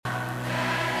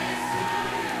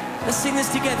Let's sing this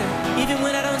together. Even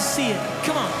when I don't see it.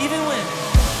 Come on, even when.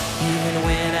 Even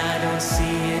when I don't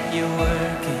see it, you're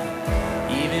working.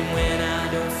 Even when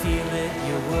I don't feel it,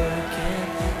 you're working.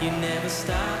 You never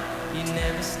stop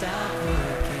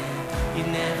working. You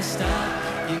never stop.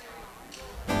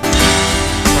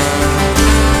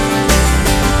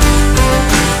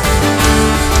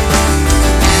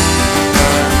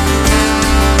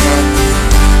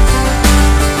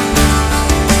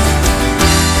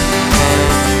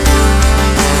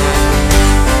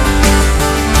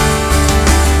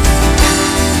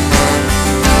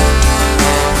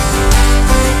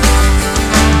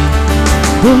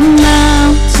 The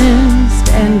mountains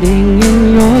standing in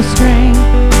your strength,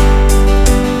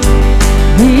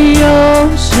 the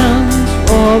oceans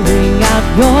roaring out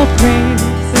your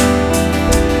praise.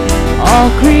 All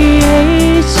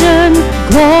creation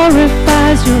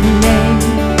glorifies your name.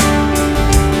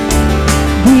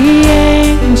 The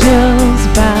angels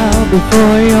bow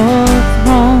before your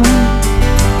throne.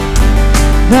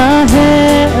 The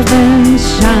heavens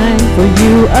shine for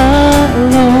you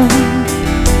alone.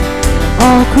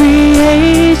 All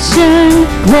creation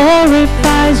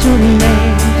glorifies your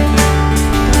name.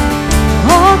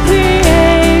 All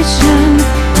creation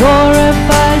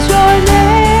glorifies your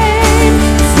name.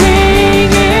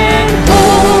 Singing,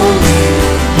 holy,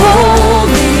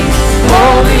 holy,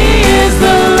 holy is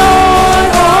the Lord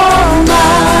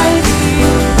Almighty.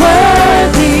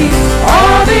 Worthy,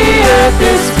 all the earth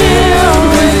is filled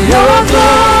with your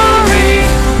glory,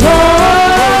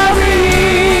 glory.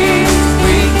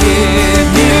 We give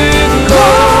you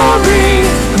glory,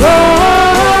 glory.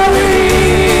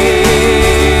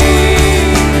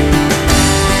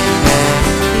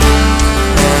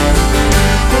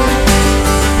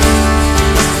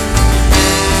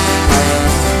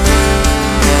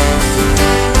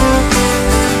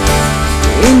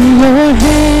 In your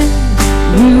hand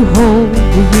you hold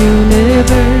the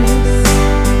universe.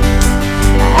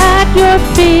 At your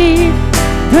feet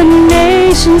the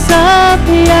nations of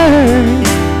the earth.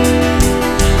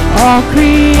 All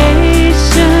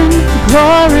creation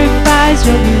glorifies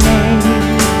your name.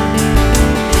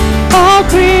 All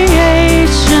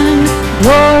creation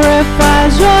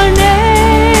glorifies your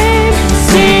name.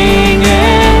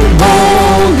 Singing,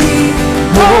 holy,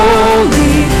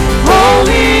 holy,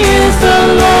 holy is the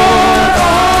Lord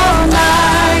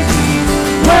Almighty.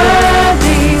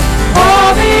 Worthy, all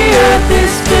the earth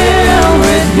is filled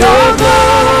with your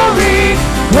glory,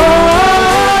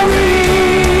 glory.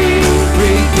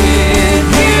 We give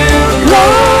you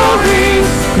glory,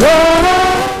 glory.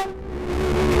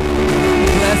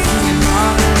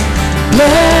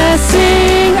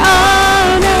 Blessing,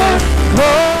 honor,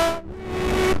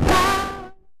 glory,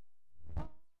 power.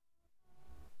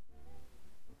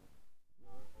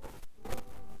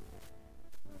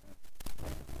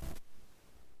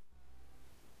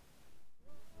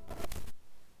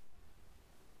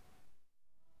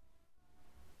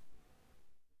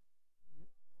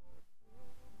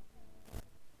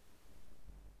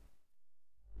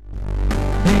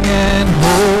 Singing,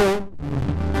 holy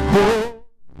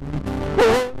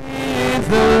is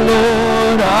the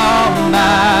Lord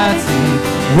Almighty.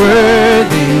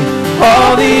 Worthy,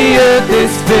 all the earth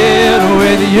is filled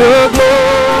with your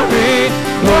glory,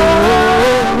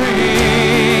 glory.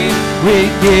 We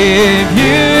give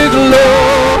you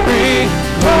glory,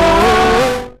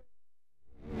 glory.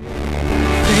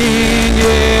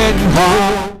 Singing, holy.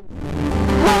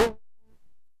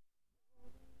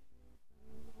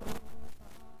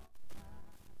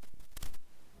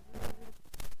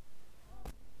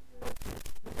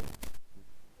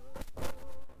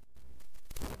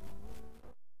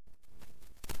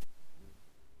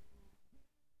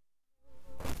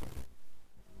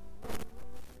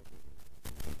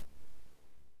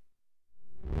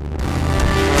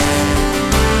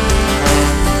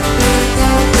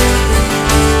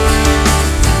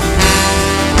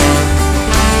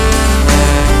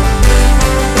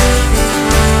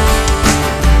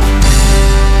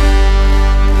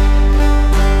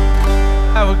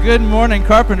 Good morning,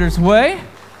 Carpenter's Way.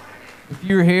 If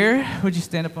you're here, would you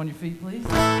stand up on your feet, please?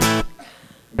 We're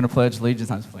going to pledge allegiance.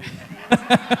 I'm just playing.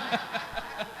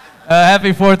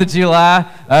 Happy 4th of July.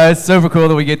 It's super cool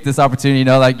that we get this opportunity. You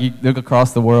know, like you look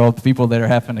across the world, people that are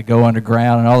having to go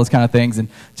underground and all those kind of things, and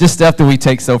just stuff that we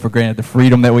take so for granted, the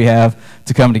freedom that we have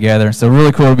to come together. So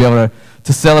really cool to be able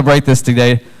to celebrate this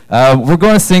today. We're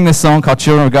going to sing this song called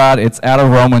Children of God. It's out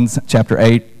of Romans chapter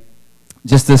 8.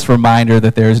 Just this reminder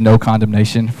that there is no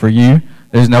condemnation for you.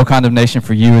 There's no condemnation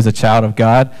for you as a child of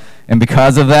God. And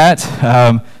because of that,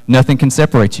 nothing can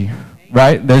separate you.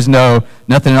 right? There's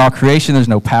nothing in all creation. There's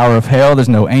no power of hell. There's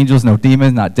no angels, no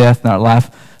demons, not death, not life.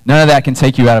 None of that can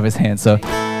take you out of his hand. So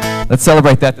let's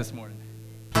celebrate that this morning.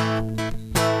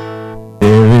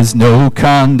 There is no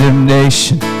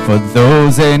condemnation for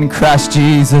those in Christ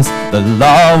Jesus. The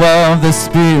law of the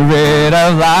Spirit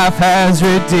of life has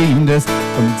redeemed us.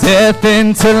 From death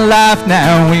into life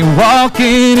now we walk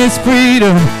in his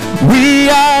freedom. We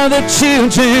are the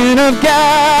children of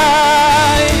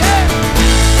God. Yeah.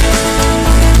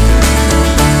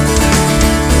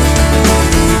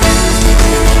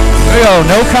 There we go,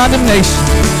 no condemnation.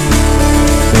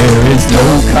 There is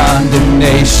no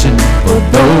condemnation for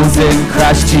those in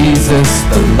Christ Jesus.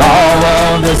 The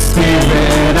law of the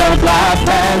Spirit of life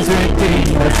has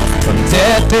redeemed us. From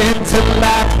death into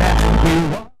life now we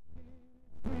walk.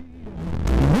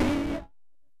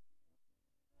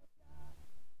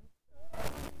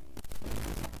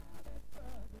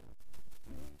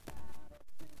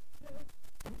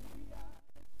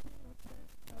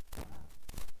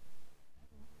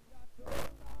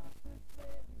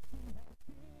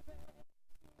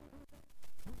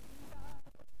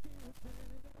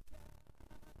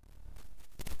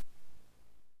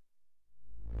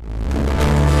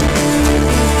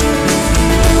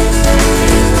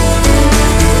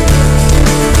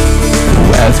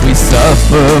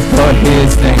 Suffer for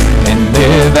his name and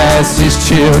live as his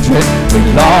children. We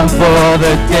long for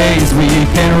the days we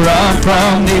can run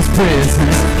from these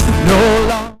prisons. No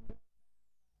longer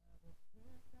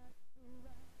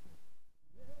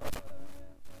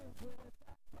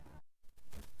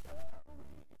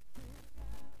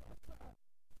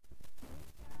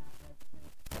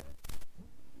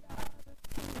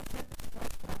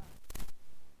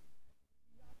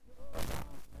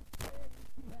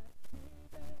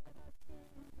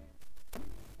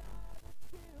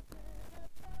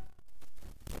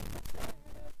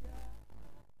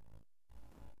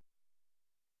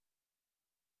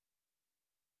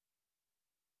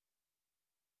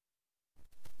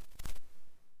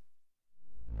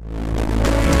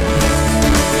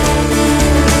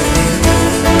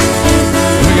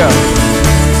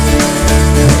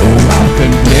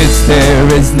there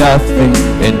is nothing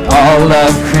in all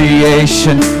of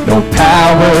creation, no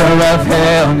power of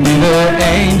hell, neither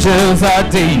angels or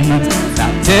demons,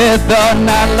 not death or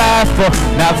not life or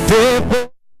not fear.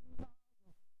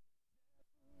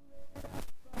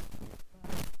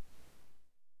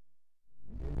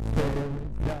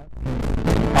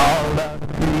 All of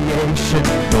creation,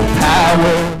 no power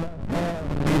of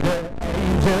hell, neither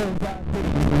angels or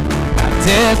demons, not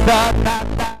death or not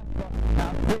life.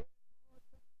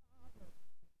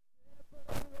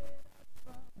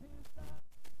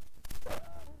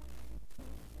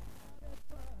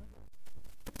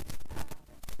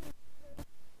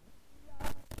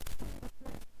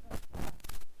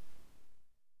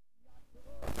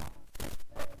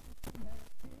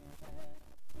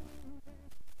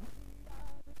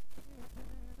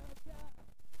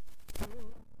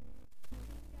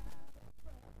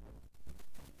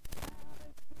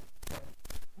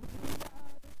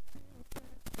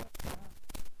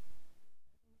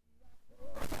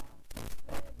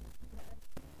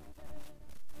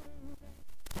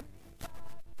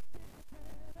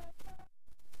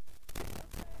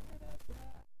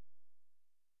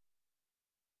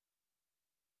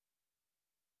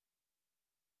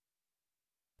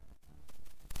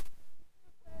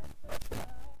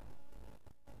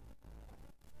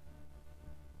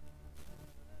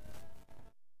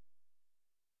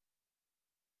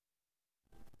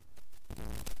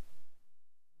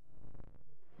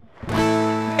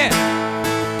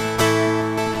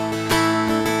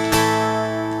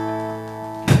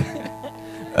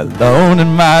 Alone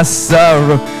in my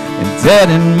sorrow and dead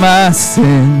in my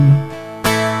sin,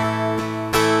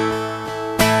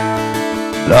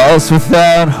 lost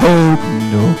without hope,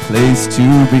 no place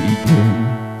to begin.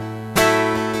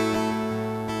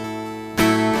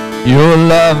 Your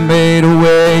love made a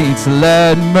way to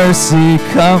let mercy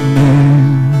come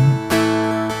in.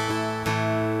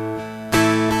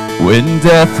 When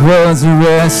death was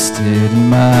arrested and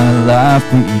my life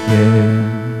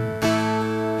began,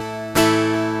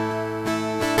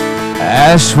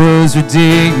 ash was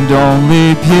redeemed,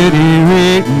 only pity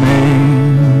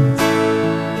remains.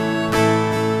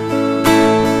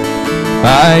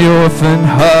 My orphan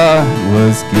heart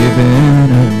was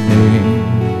given a name.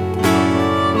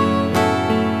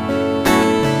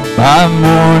 My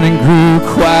mourning grew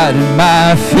quiet and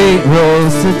my feet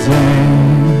rose to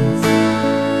dance.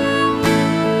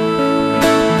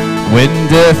 When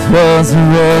death was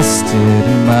arrested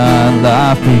and my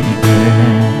life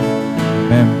began.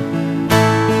 Amen.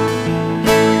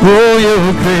 Oh,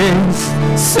 your grace,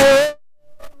 so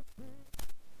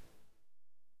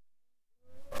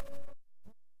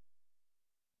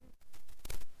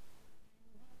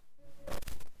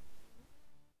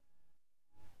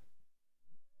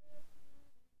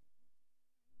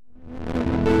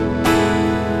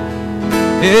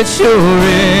it's your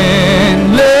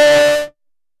endless.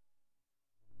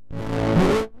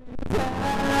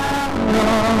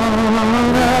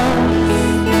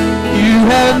 You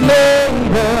have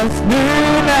made us new,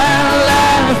 now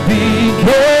life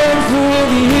begins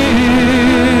with you.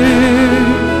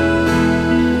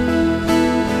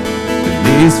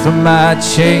 Released from my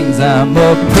chains, I'm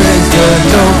a prisoner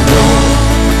no more.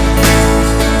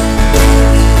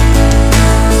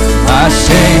 My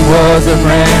shame was a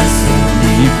ransom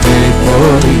He paid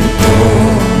fully for.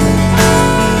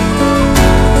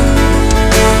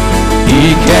 He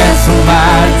canceled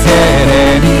my debt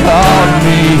and He called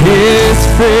me His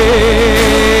friend.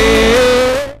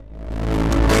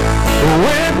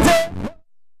 When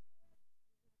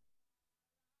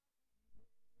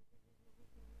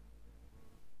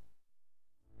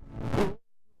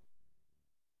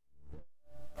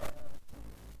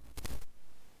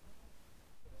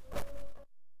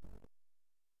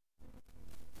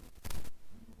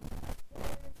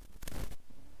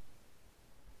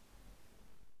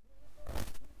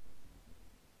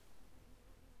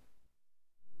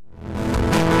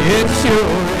it's your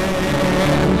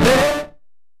endless.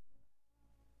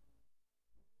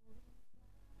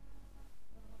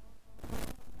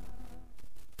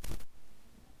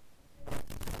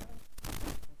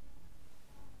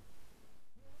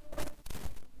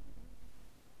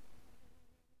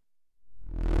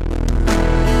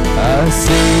 Our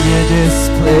Savior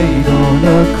displayed on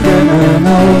a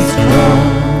criminal's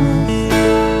cross.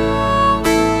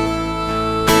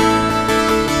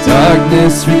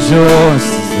 Darkness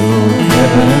rejoiced as though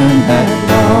heaven had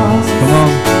lost. Come on,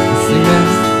 let's sing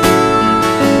this.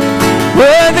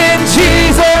 Well, then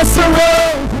Jesus arose.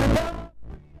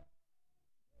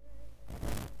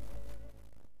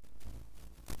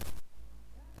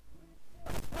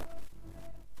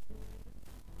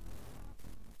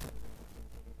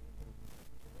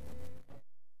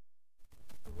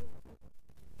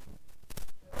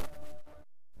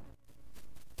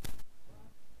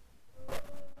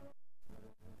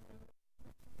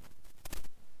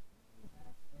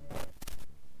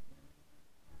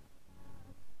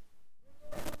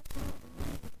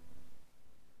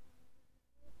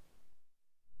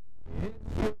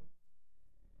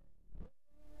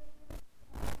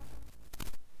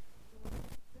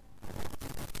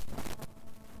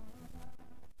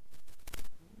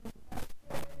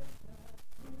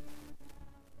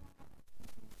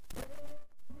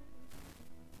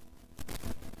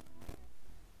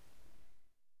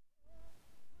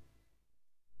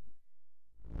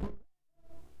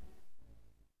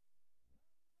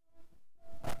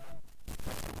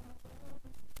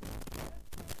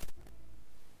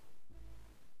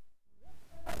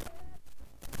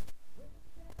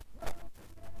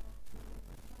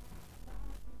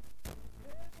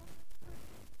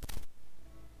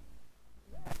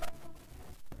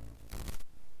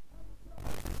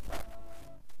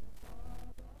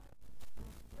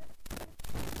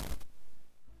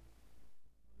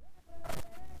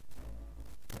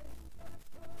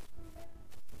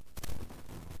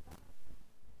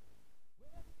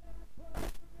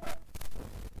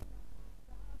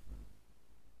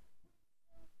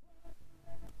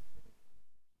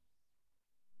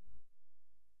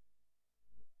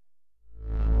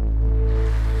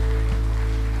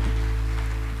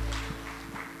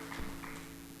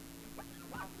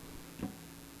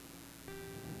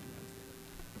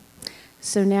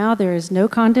 So now there is no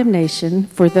condemnation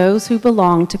for those who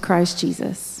belong to Christ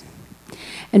Jesus.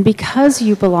 And because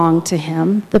you belong to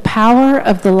Him, the power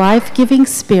of the life-giving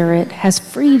Spirit has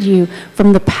freed you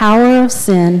from the power of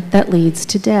sin that leads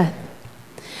to death.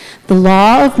 The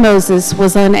law of Moses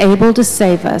was unable to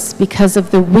save us because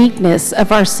of the weakness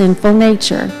of our sinful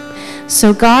nature.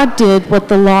 So God did what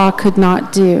the law could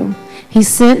not do. He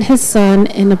sent His Son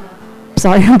in a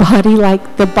body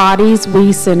like the bodies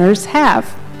we sinners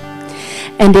have.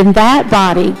 And in that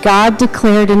body, God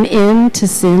declared an end to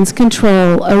sin's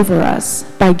control over us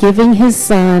by giving His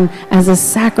Son as a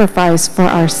sacrifice for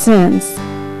our sins.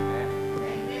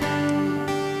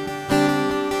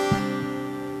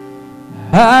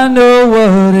 I know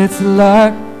what it's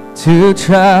like to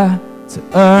try to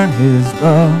earn His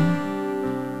love.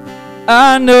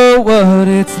 I know what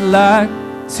it's like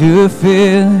to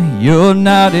feel you're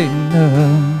not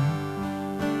enough.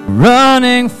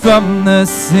 Running from the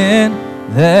sin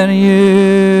that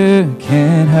you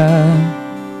can't hide.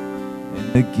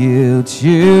 the guilt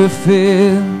you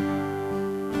feel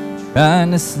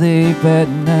trying to sleep at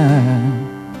night.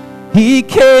 He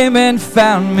came and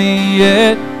found me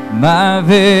at my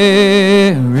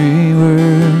very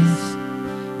worst.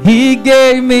 He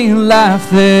gave me life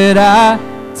that I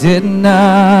did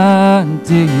not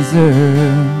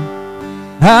deserve.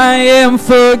 I am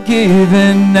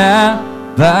forgiven now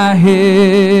by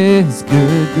His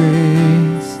good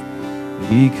grace.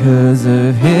 Because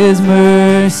of His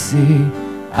mercy,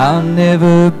 I'll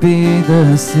never be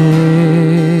the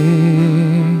same.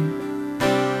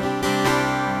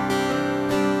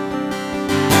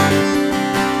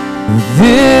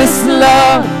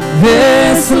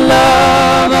 This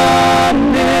love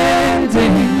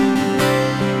unending,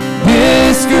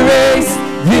 this grace,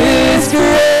 this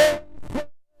grace.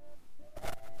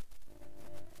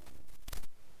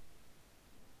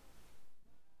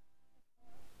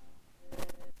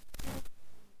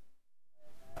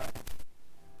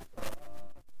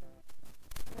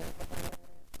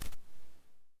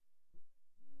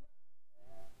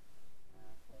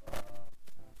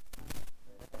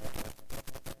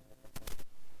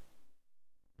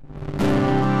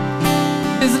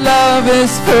 His love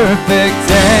is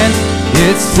perfect and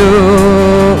it's so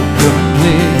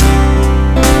complete.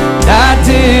 I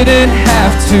didn't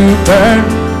have to earn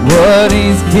what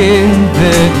He's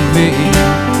given me.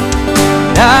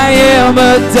 I am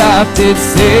adopted,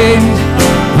 saved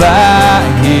by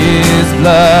His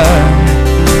blood.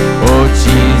 Oh,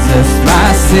 Jesus, my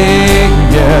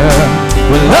Savior,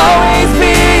 will always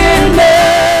be enough.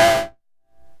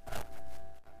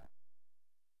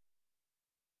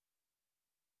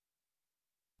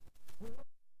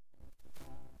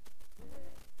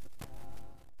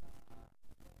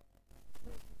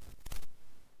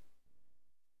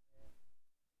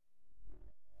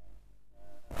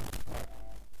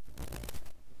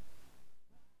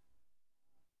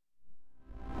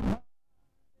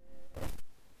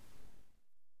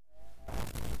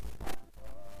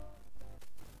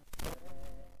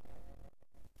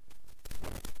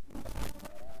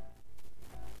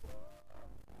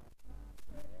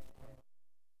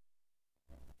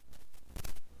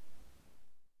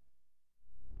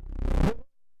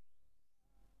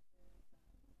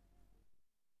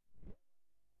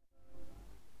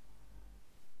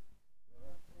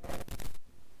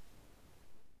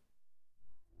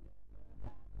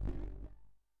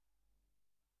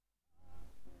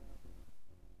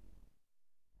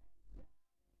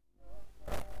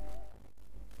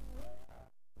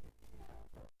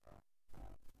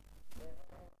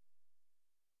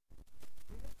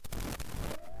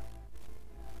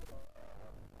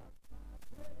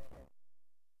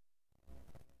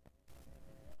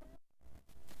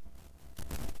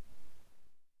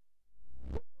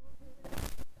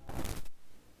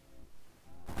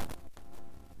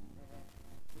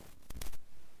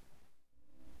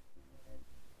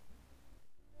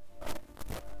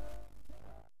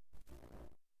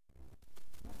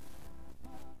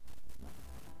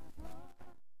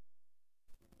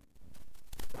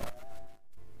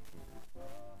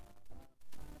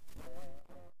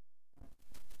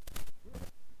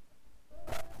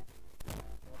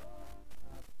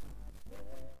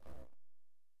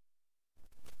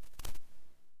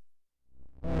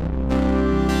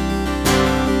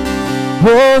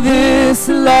 Oh, this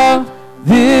love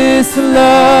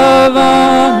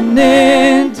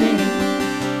unending,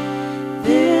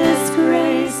 This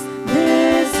grace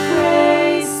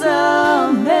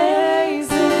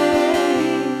amazing.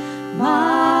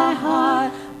 My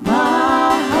heart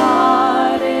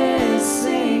is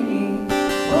singing,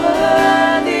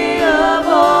 worthy of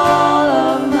all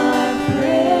of my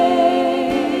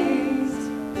praise,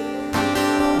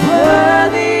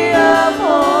 worthy of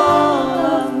all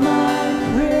of my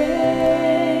praise.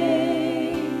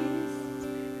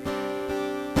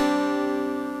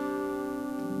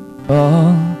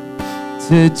 all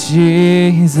to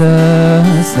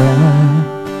Jesus I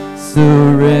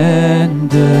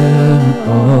surrender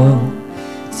all.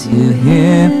 To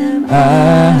Him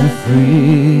I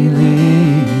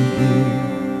freely give.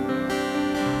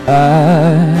 I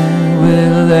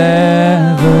will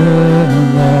ever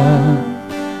love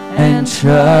and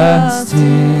trust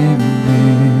Him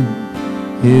in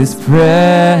His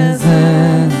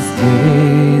presence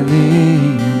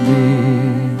daily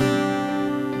live.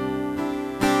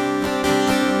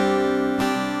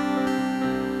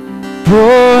 Oh,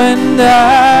 and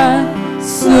I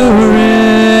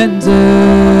surrender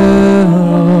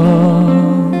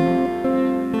all.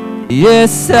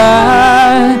 Yes,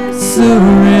 I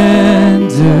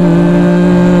surrender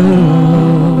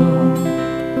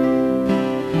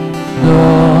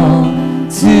all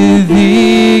to Thee.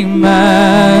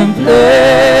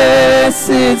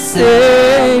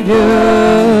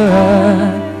 Savior, I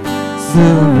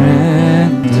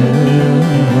surrender.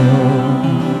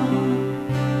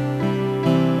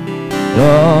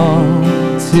 All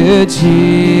to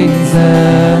Jesus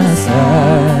I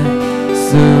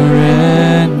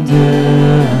surrender.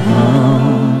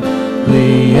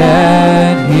 Humbly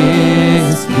at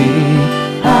His feet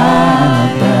I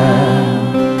bow.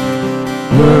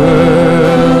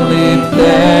 Worldly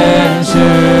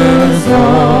pleasures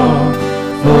all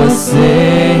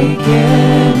forsaken,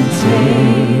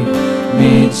 take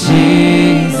me,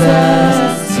 Jesus,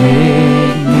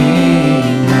 take me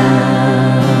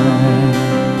now.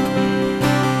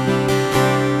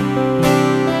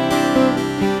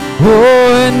 Oh,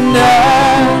 and I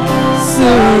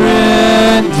surrender.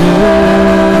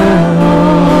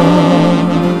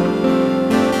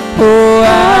 Oh,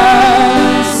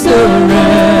 I surrender.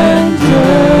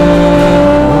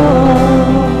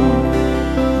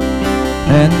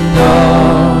 And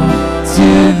all to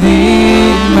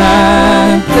Thee,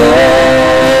 my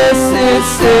blessed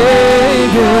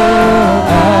Savior,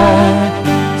 I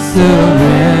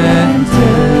surrender.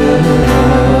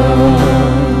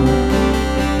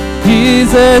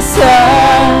 Jesus, I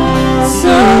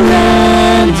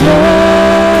surrender.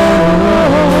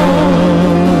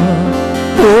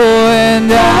 Oh,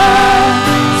 and I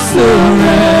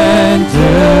surrender.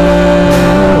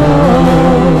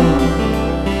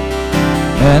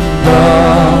 And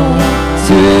all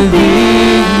to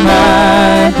Thee,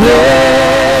 my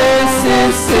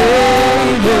blessed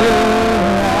Savior,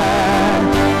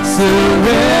 I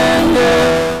surrender.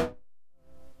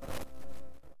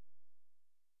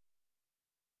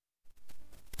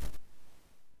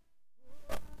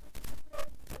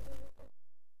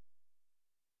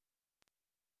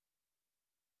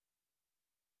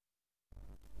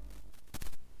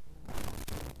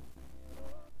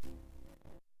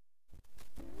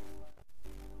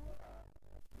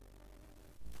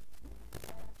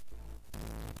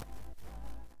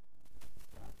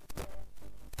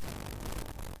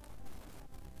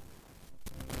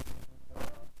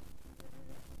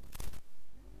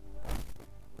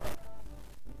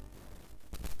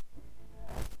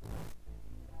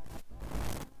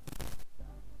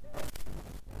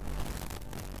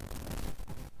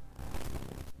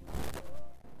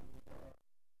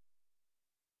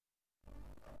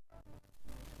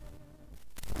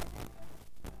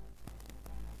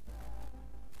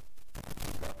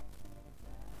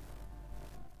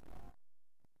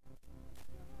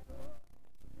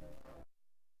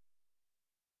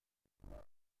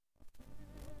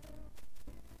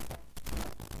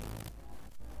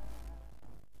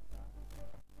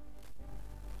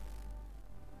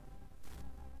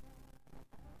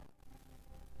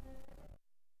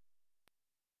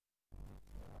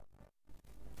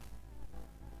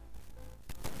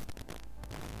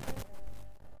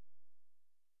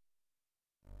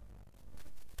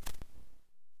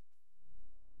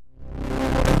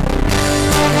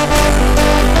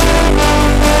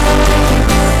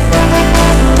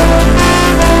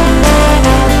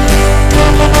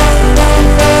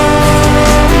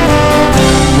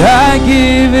 I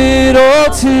give it all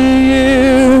to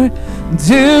you.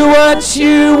 Do what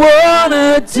you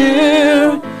wanna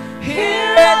do.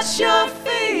 Here at your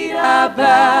feet I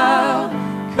bow.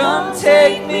 Come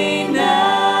take me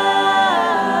now.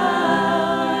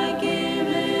 I give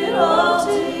it all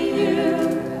to you.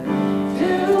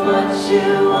 Do what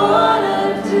you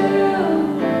wanna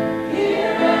do.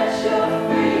 Here at your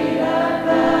feet I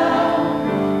bow.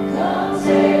 Come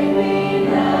take me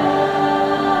now.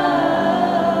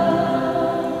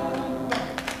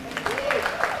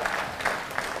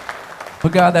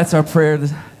 But God, that's our prayer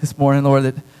this morning, Lord,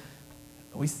 that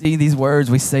we see these words,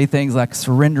 we say things like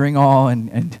surrendering all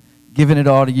and giving it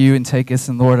all to you and take us.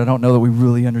 And Lord, I don't know that we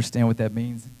really understand what that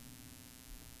means.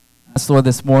 So Lord,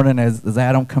 this morning as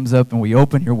Adam comes up and we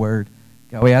open your word,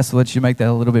 God, we ask to let you make that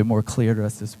a little bit more clear to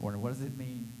us this morning. What does it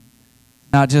mean?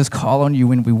 Not just call on you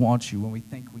when we want you, when we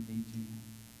think we need you.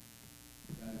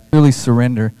 God, truly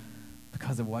surrender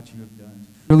because of what you have done.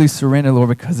 Truly surrender, Lord,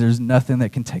 because there's nothing that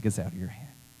can take us out of your hand.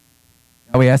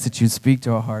 God, we ask that you speak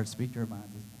to our hearts, speak to our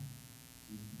minds this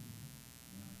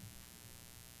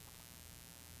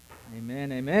morning.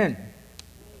 Amen, amen.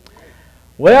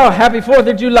 Well, happy 4th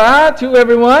of July to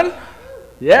everyone.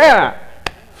 Yeah.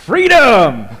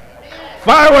 Freedom.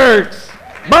 Fireworks.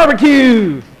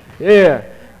 Barbecue. Yeah.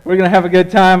 We're going to have a good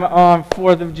time on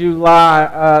 4th of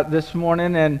July this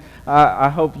morning, and I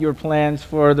hope your plans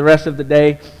for the rest of the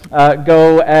day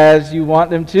go as you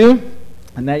want them to,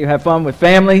 and that you have fun with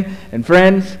family and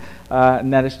friends,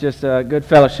 and that it's just a good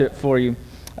fellowship for you.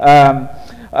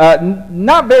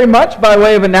 Not very much by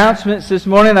way of announcements this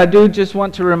morning. I do just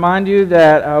want to remind you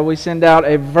that we send out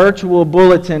a virtual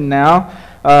bulletin now.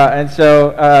 And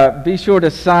so be sure to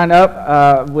sign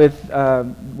up with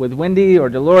Wendy or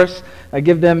Dolores.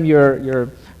 Give them your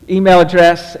email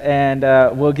address, and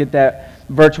we'll get that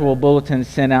virtual bulletin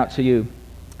sent out to you.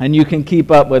 And you can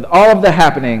keep up with all of the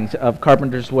happenings of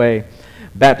Carpenter's Way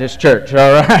Baptist Church,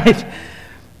 all right?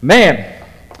 Man,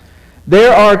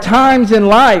 there are times in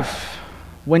life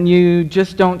when you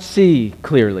just don't see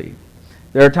clearly.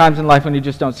 There are times in life when you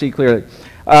just don't see clearly.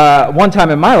 One time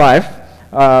in my life,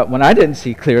 when I didn't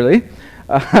see clearly,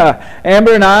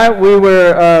 Amber and I, we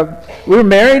were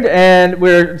married, and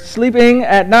we were sleeping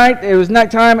at night. It was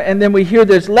nighttime, and then we hear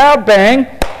this loud bang,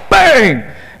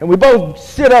 bang, and we both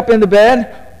sit up in the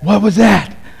bed. What was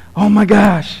that? Oh my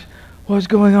gosh, what's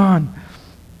going on?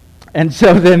 And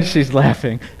so then she's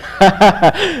laughing.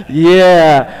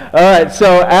 Yeah. All right,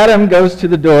 so Adam goes to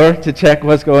the door to check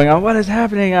what's going on. What is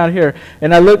happening out here?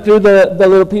 And I look through the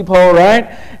little peephole,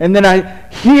 right? And then I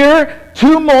hear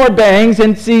 2 more bangs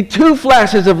and see 2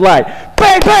 flashes of light.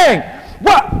 Bang, bang!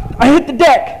 What? I hit the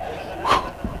deck.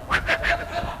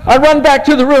 I run back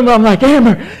to the room, and I'm like,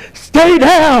 Amber, stay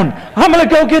down. I'm going to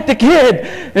go get the kid.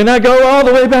 And I go all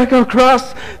the way back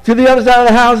across to the other side of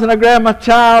the house, and I grab my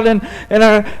child, and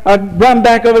I run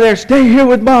back over there. Stay here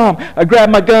with Mom. I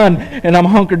grab my gun, and I'm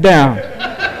hunkered down.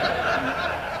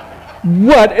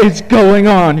 What is going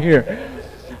on here?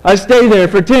 I stay there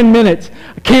for 10 minutes.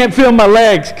 I can't feel my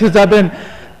legs because I've been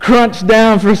crunched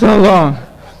down for so long.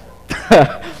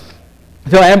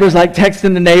 So Amber's like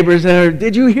texting the neighbors, and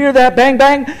did you hear that bang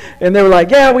bang? And they were like,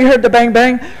 yeah, we heard the bang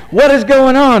bang. What is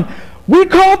going on? We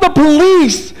called the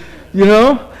police, you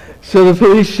know. So the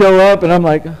police show up, and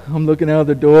I'm looking out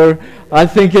the door. I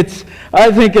think it's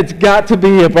got to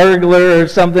be a burglar or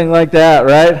something like that,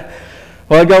 right?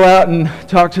 Well, I go out and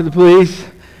talk to the police,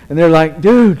 and they're like,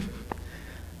 dude,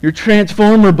 your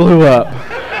transformer blew up.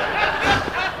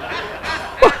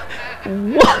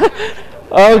 What?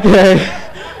 Okay.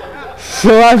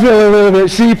 So I feel a little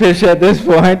bit sheepish at this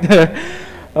point.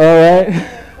 All right.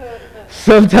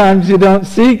 Sometimes you don't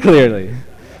see clearly.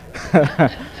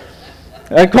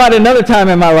 Quite another time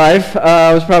in my life,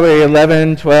 I was probably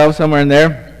 11, 12, somewhere in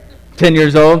there, 10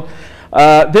 years old.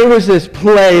 There was this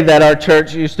play that our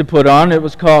church used to put on. It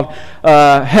was called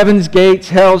Heaven's Gates,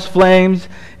 Hell's Flames.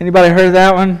 Anybody heard of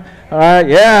that one? All right,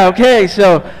 yeah, okay.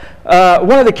 So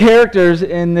one of the characters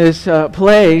in this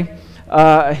play,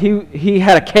 he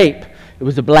had a cape. It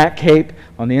was a black cape.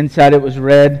 On the inside it was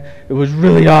red. It was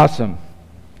really awesome.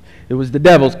 It was the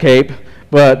devil's cape,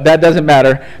 but that doesn't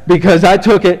matter because I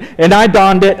took it and I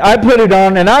donned it. I put it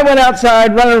on and I went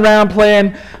outside running around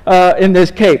playing in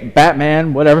this cape.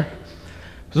 Batman, whatever.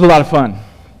 It was a lot of fun.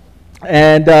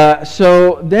 And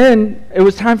so then it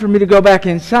was time for me to go back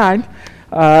inside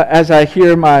as I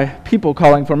hear my people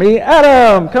calling for me,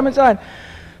 Adam, come inside.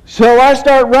 So I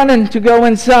start running to go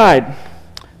inside.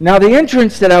 Now, the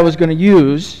entrance that I was going to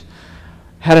use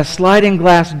had a sliding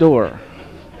glass door.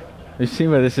 You see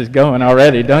where this is going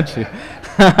already, don't you?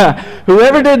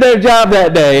 Whoever did their job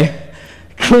that day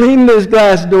cleaned this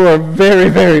glass door very,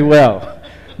 very well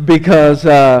because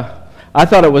I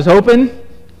thought it was open.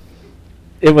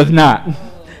 It was not.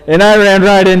 And I ran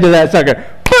right into that sucker.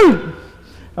 Boom!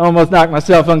 I almost knocked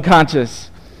myself unconscious.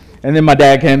 And then my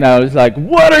dad came out and was like,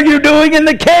 what are you doing in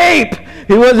the cape?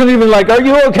 He wasn't even like, are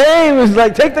you okay? He was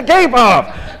like, take the cape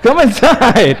off. Come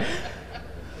inside.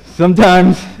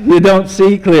 Sometimes you don't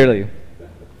see clearly.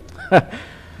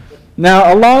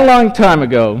 Now, a long, long time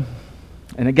ago,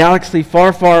 in a galaxy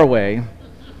far, far away,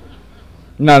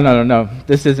 no,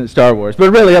 this isn't Star Wars,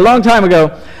 but really, a long time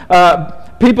ago,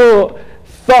 people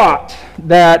thought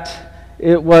that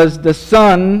it was the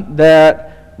sun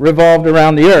that revolved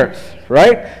around the earth,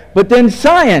 right? But then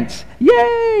science,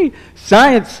 yay!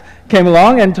 Science came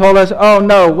along and told us, oh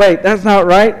no, wait, that's not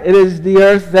right. It is the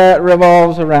earth that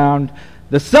revolves around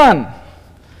the sun.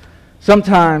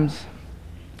 Sometimes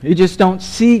you just don't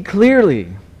see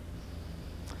clearly.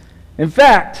 In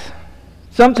fact,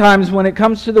 sometimes when it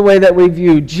comes to the way that we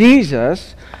view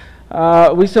Jesus,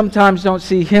 we sometimes don't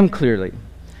see him clearly.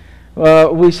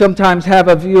 We sometimes have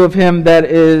a view of him that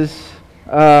is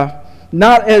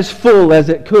not as full as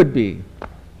it could be.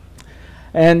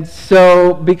 And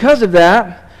so because of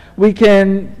that, we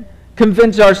can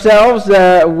convince ourselves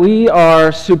that we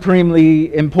are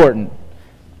supremely important.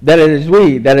 That it is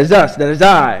we, that is us, that is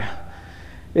I.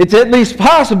 It's at least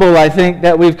possible, I think,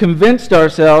 that we've convinced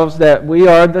ourselves that we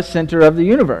are the center of the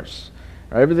universe.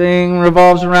 Everything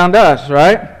revolves around us,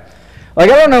 right?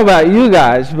 Like, I don't know about you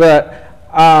guys, but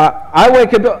I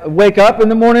wake up in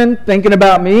the morning thinking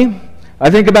about me. I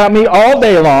think about me all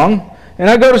day long, and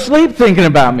I go to sleep thinking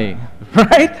about me,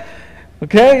 right?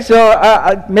 Okay,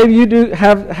 so maybe you do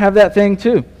have that thing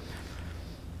too.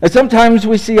 And sometimes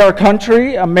we see our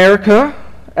country, America,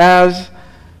 as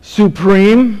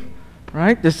supreme,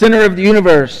 right? The center of the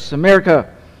universe,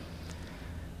 America.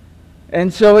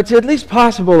 And so it's at least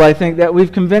possible, I think, that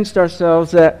we've convinced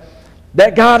ourselves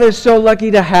that God is so lucky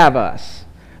to have us.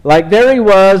 Like there he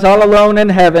was, all alone in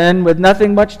heaven, with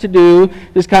nothing much to do,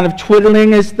 just kind of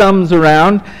twiddling his thumbs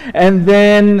around, and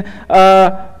then,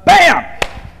 bam!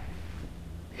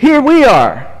 Here we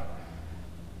are.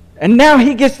 And now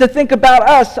he gets to think about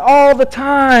us all the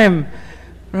time,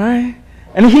 right?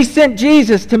 And he sent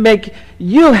Jesus to make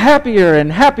you happier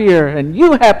and happier and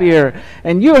you happier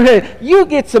and you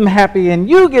get some happy and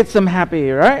you get some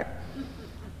happy, right?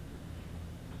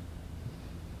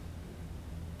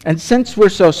 And since we're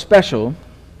so special,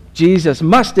 Jesus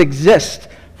must exist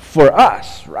for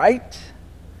us, right?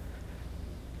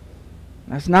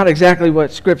 That's not exactly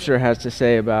what Scripture has to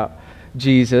say about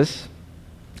Jesus.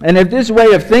 And if this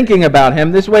way of thinking about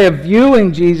him, this way of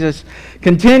viewing Jesus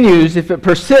continues, if it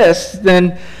persists,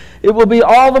 then it will be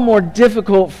all the more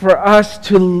difficult for us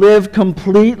to live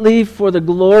completely for the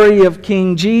glory of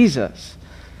King Jesus.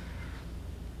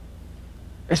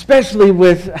 Especially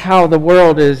with how the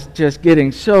world is just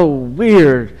getting so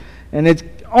weird, and it's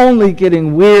only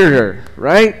getting weirder,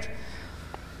 right?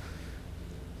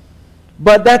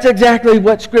 But that's exactly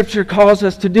what Scripture calls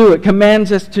us to do. It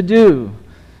commands us to do.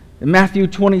 In Matthew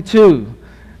 22,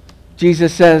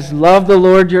 Jesus says, love the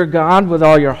Lord your God with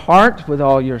all your heart, with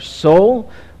all your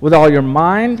soul, with all your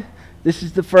mind. This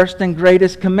is the first and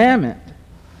greatest commandment.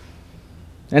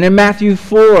 And in Matthew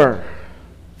 4,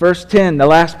 verse 10, the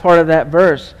last part of that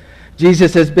verse,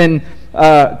 Jesus has been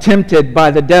tempted by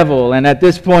the devil. And at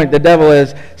this point, the devil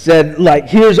has said, like,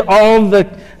 here's all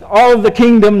of the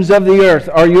kingdoms of the earth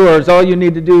are yours. All you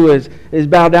need to do is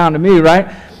bow down to me,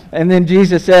 right? And then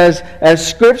Jesus says, as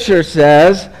Scripture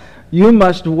says, you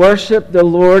must worship the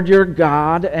Lord your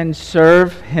God and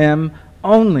serve him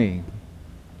only.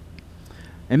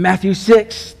 In Matthew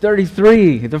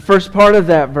 6:33, the first part of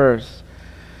that verse,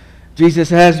 Jesus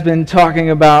has been talking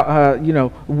about,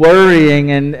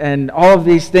 worrying and all of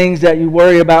these things that you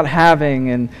worry about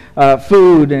having, and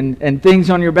food and things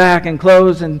on your back and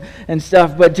clothes and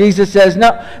stuff. But Jesus says,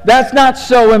 no, that's not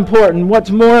so important. What's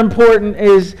more important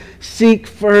is seek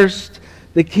first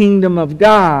the kingdom of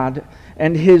God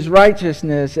and his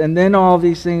righteousness, and then all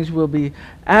these things will be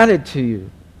added to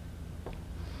you.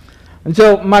 And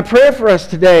so my prayer for us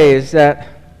today is that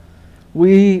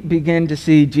we begin to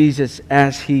see Jesus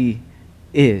as he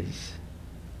is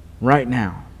right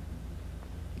now.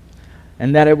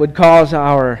 And that it would cause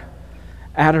our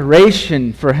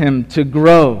adoration for him to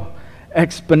grow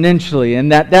exponentially.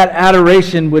 And that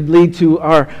adoration would lead to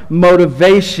our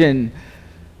motivation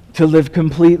to live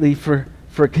completely for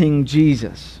King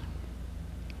Jesus.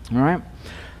 All right?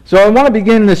 So I want to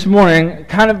begin this morning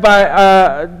kind of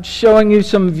by showing you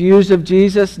some views of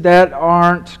Jesus that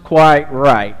aren't quite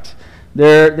right.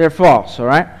 They're false, all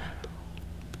right?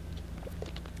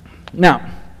 Now,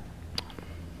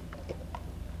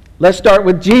 let's start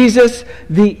with Jesus,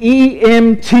 the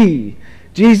EMT.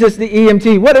 Jesus, the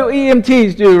EMT. What do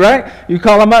EMTs do, right? You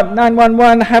call them up,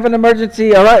 911, have an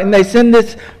emergency, all right? And they send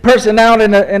this person out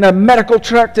in a medical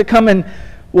truck to come and,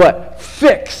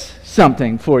 fix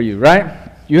something for you, right?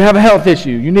 You have a health issue.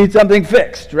 You need something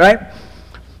fixed, right?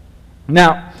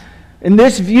 Now, in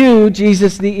this view,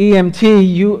 Jesus, the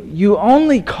EMT, you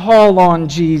only call on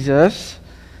Jesus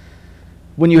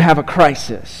when you have a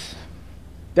crisis.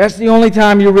 That's the only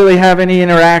time you really have any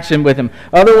interaction with him.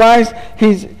 Otherwise,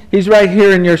 he's right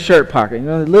here in your shirt pocket. You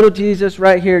know, the little Jesus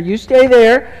right here. You stay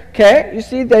there, okay? You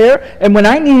stay there. And when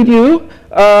I need you,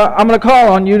 I'm going to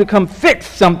call on you to come fix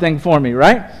something for me,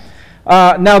 right?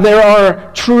 Now, there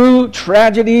are true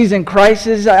tragedies and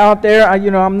crises out there.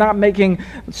 I'm not making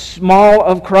small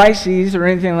of crises or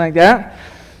anything like that.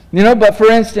 But for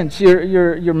instance,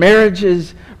 your marriage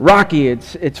is rocky.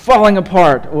 It's falling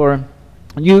apart, or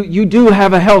you do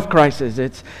have a health crisis.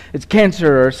 It's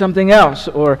cancer or something else,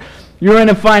 or you're in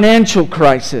a financial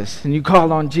crisis and you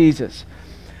call on Jesus.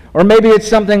 Or maybe it's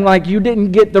something like you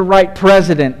didn't get the right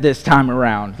president this time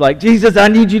around. Like, Jesus, I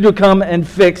need you to come and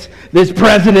fix this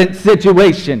president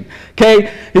situation.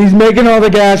 Okay? He's making all the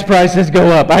gas prices go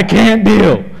up. I can't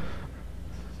deal.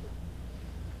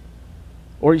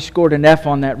 Or you scored an F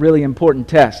on that really important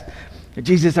test.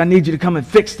 Jesus, I need you to come and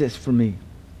fix this for me.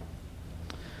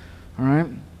 All right?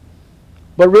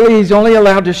 But really, he's only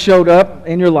allowed to show up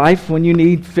in your life when you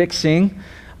need fixing.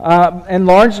 And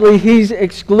largely, he's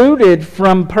excluded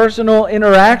from personal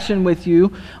interaction with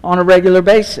you on a regular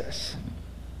basis.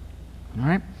 All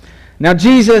right? Now,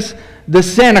 Jesus, the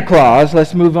Santa Claus,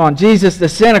 let's move on. Jesus, the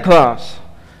Santa Claus.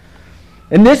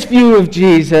 In this view of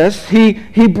Jesus, he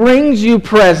brings you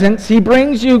presents, he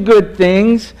brings you good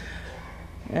things,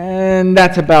 and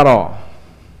that's about all.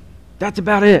 That's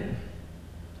about it.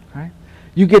 Right?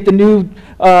 You get the new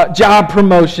job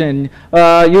promotion.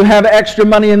 You have extra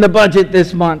money in the budget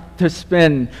this month to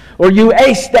spend. Or you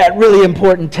ace that really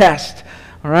important test.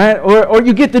 All right? Or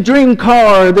you get the dream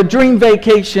car, the dream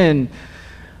vacation.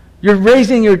 You're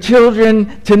raising your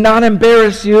children to not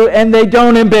embarrass you, and they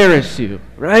don't embarrass you.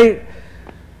 Right?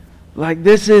 Like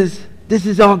this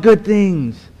is all good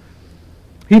things.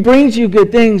 He brings you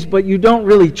good things, but you don't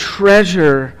really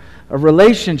treasure a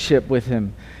relationship with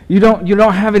him. You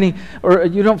don't have any, or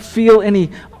you don't feel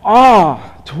any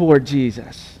awe toward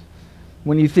Jesus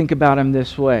when you think about him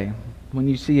this way, when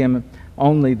you see him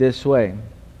only this way.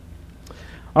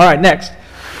 All right, next.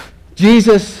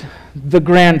 Jesus the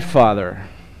grandfather.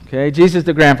 Okay, Jesus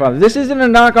the grandfather. This isn't a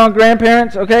knock on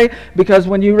grandparents, okay? Because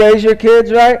when you raise your kids,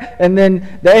 right, and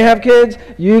then they have kids,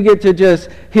 you get to just,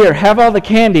 here, have all the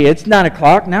candy. It's 9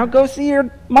 o'clock. Now go see your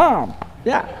mom.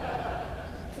 Yeah.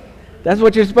 That's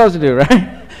what you're supposed to do,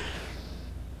 right?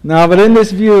 No, but in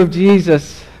this view of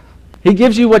Jesus, he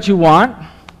gives you what you want,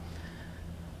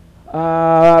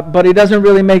 but he doesn't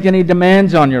really make any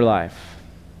demands on your life.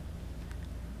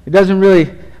 He doesn't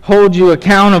really hold you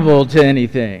accountable to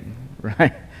anything,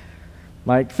 right?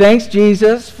 Like, thanks,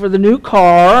 Jesus, for the new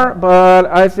car, but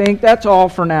I think that's all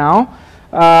for now.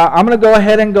 I'm going to go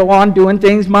ahead and go on doing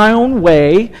things my own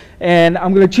way, and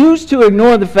I'm going to choose to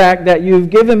ignore the fact that you've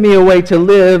given me a way to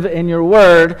live in your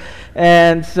word.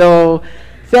 And so,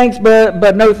 thanks,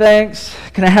 but no thanks.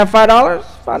 Can I have $5?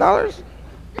 $5?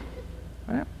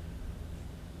 Right.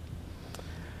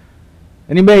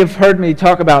 And you may have heard me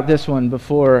talk about this one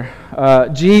before.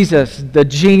 Jesus, the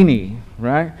genie,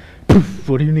 right? Poof,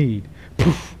 what do you need?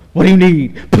 Poof, what do you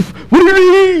need? Poof, what do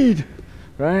you need?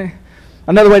 Right?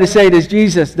 Another way to say it is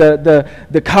Jesus,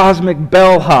 the cosmic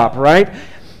bellhop, right?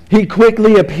 He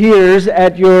quickly appears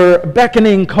at your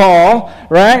beckoning call,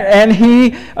 right? And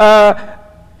he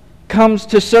comes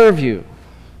to serve you.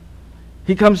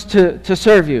 He comes to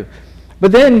serve you.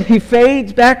 But then he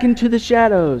fades back into the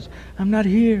shadows. I'm not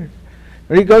here.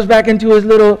 Or he goes back into his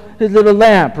little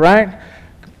lamp, right?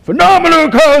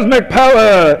 Phenomenal cosmic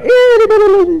power.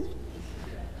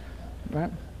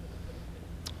 Right?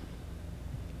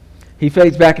 He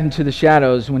fades back into the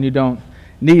shadows when you don't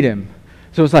need him.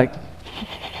 So it's like,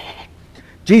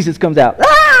 Jesus comes out.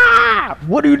 Ah!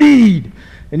 What do you need?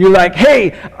 And you're like,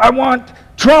 hey, I want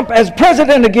Trump as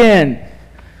president again.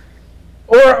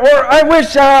 Or I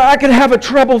wish I could have a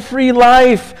trouble-free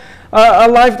life, a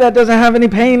life that doesn't have any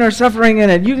pain or suffering in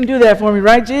it. You can do that for me,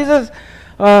 right, Jesus?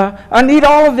 I need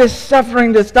all of this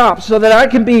suffering to stop so that I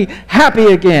can be happy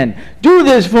again. Do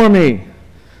this for me.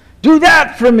 Do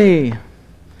that for me.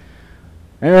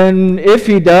 And if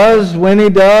he does, when he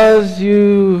does,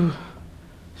 you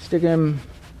stick him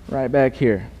right back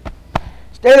here.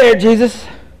 Stay there, Jesus.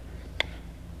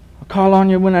 I'll call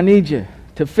on you when I need you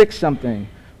to fix something,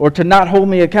 or to not hold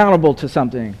me accountable to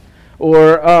something,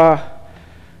 or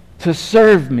to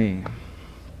serve me.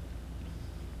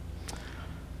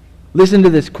 Listen to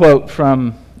this quote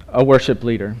from a worship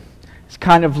leader. It's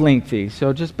kind of lengthy,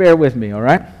 so just bear with me, all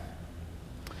right?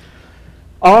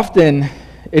 Often,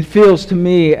 it feels to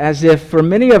me as if for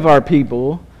many of our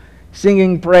people,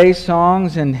 singing praise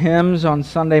songs and hymns on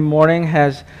Sunday morning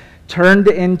has turned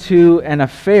into an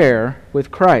affair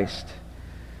with Christ.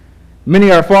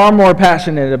 Many are far more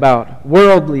passionate about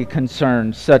worldly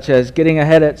concerns, such as getting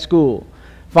ahead at school,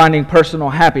 finding personal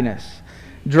happiness,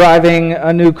 driving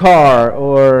a new car,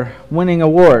 or winning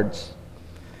awards.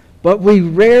 But we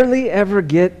rarely ever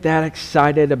get that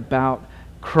excited about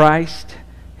Christ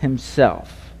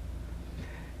himself.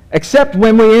 Except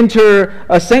when we enter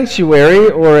a sanctuary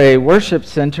or a worship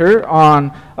center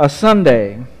on a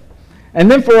Sunday. And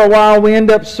then for a while we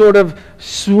end up sort of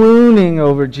swooning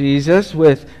over Jesus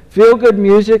with feel-good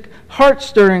music,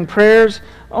 heart-stirring prayers,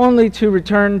 only to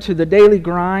return to the daily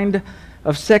grind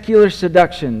of secular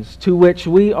seductions to which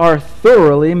we are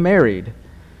thoroughly married.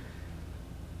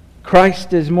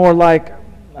 Christ is more like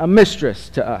a mistress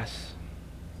to us.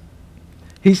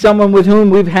 He's someone with whom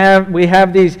we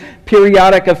have these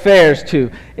periodic affairs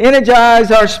to energize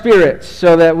our spirits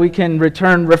so that we can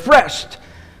return refreshed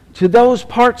to those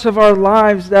parts of our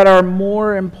lives that are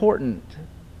more important.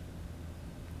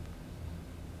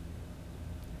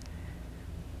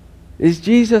 Is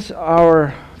Jesus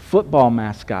our football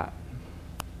mascot?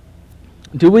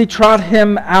 Do we trot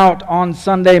him out on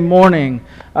Sunday morning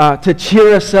to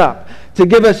cheer us up, to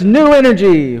give us new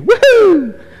energy?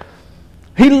 Woohoo!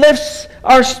 He lifts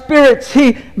our spirits.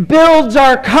 He builds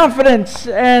our confidence,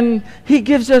 and he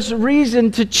gives us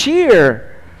reason to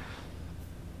cheer.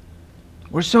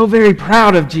 We're so very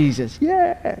proud of Jesus.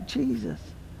 Yeah, Jesus.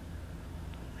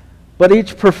 But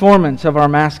each performance of our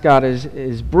mascot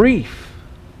is brief.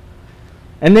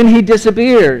 And then he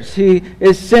disappears. He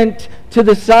is sent to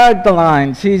the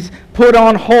sidelines. He's put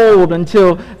on hold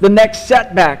until the next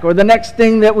setback or the next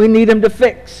thing that we need him to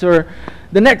fix or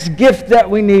the next gift that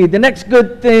we need, the next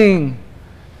good thing.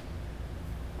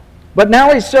 But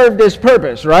now he's served his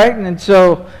purpose, right? And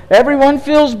so everyone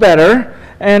feels better.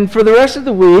 And for the rest of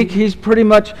the week, he's pretty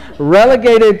much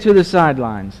relegated to the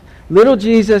sidelines. Little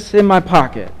Jesus in my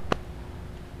pocket.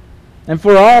 And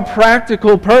for all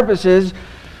practical purposes,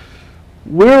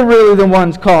 we're really the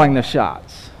ones calling the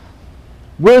shots.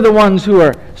 We're the ones who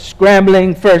are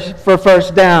scrambling for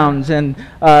first downs and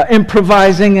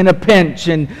improvising in a pinch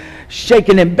and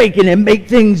shaking and baking and make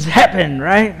things happen,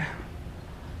 right?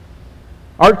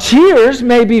 Our cheers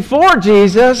may be for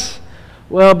Jesus,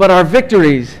 well, but our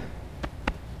victories,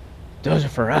 those are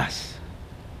for us.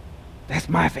 That's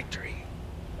my victory.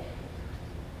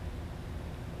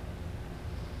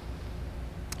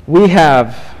 We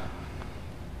have,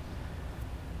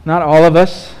 not all of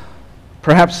us,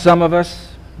 perhaps some of us,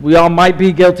 we all might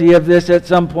be guilty of this at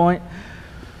some point.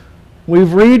 We've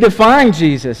redefined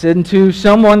Jesus into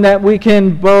someone that we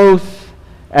can both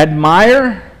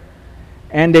admire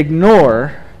and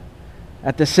ignore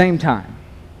at the same time.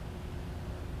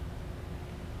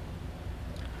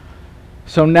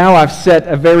 So now I've set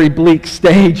a very bleak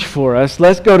stage for us.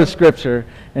 Let's go to Scripture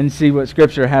and see what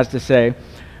Scripture has to say.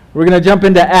 We're going to jump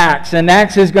into Acts, and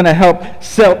Acts is going to help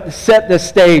set the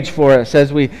stage for us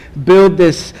as we build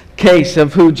this case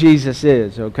of who Jesus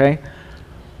is, okay?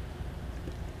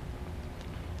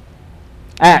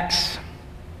 Acts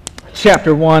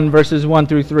chapter 1, verses 1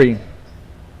 through 3. It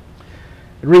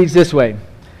reads this way.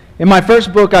 In my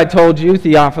first book I told you,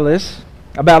 Theophilus,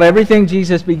 about everything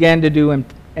Jesus began to do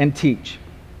and teach,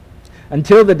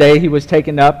 until the day he was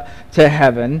taken up to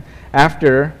heaven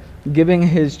after giving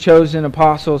his chosen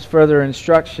apostles further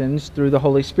instructions through the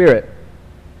Holy Spirit.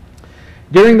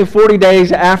 During the 40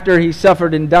 days after he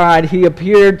suffered and died, he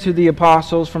appeared to the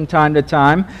apostles from time to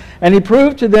time, and he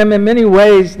proved to them in many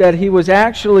ways that he was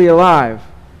actually alive.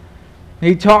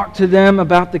 He talked to them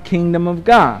about the kingdom of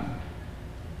God.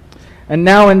 And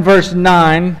now in verse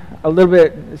 9,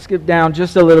 skip down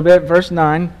just a little bit, verse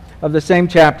 9 of the same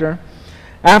chapter.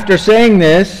 After saying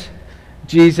this,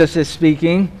 Jesus is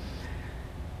speaking.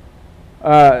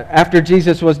 After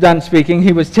Jesus was done speaking,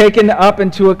 he was taken up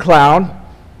into a cloud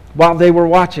while they were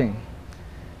watching.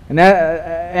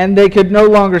 And they could no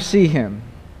longer see him.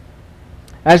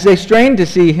 As they strained to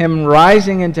see him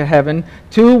rising into heaven,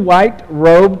 two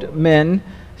white-robed men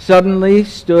suddenly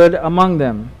stood among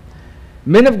them.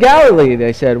 Men of Galilee,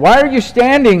 they said, why are you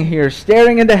standing here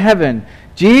staring into heaven?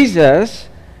 Jesus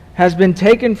has been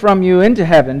taken from you into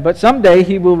heaven, but someday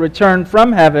he will return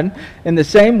from heaven in the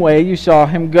same way you saw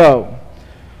him go.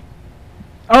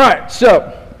 All right,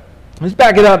 so let's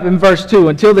back it up in verse 2,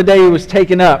 until the day he was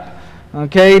taken up.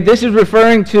 Okay, this is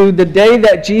referring to the day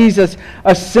that Jesus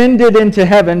ascended into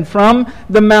heaven from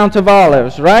the Mount of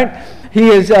Olives, right?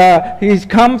 He's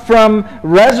come from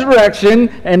resurrection,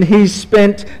 and he's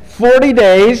spent 40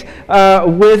 days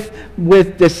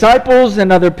with disciples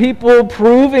and other people,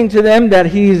 proving to them that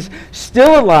he's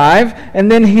still alive, and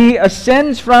then he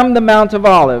ascends from the Mount of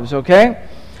Olives, okay?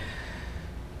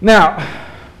 Now,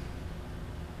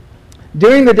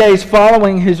 during the days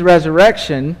following his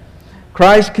resurrection,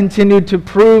 Christ continued to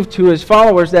prove to his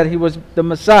followers that he was the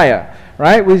Messiah,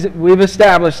 right? We've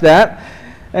established that.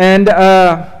 And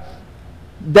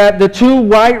that the two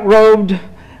white-robed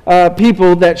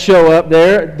people that show up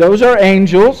there, those are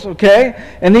angels, okay?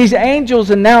 And these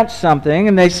angels announce something,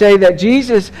 and they say that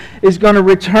Jesus is going to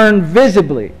return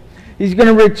visibly. He's going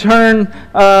to return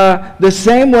the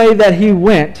same way that he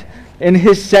went in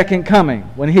his second coming,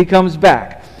 when he comes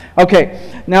back.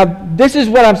 Okay, now this is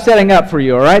what I'm setting up for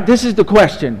you, all right? This is the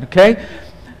question, okay?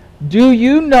 Do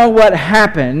you know what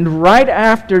happened right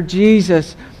after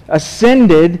Jesus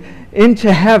ascended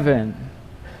into heaven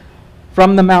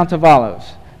from the Mount of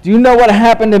Olives? Do you know what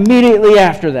happened immediately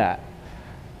after that?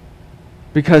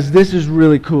 Because this is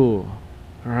really cool,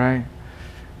 all right?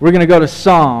 We're going to go to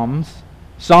Psalm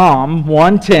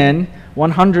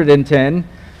 110.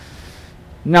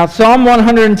 Now, Psalm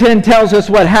 110 tells us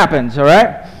what happens, all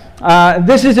right?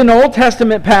 This is an Old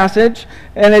Testament passage,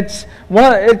 and it's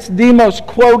the most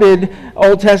quoted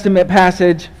Old Testament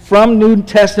passage from New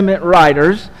Testament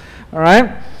writers, all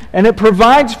right? And it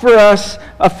provides for us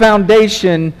a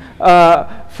foundation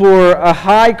for a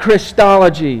high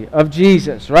Christology of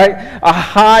Jesus, right? A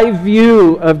high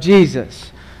view of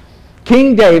Jesus.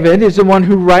 King David is the one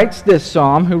who wrote this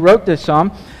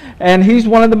psalm, and he's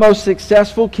one of the most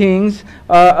successful kings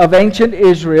of ancient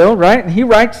Israel, right? And he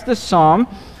writes the psalm,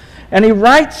 and he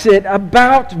writes it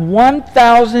about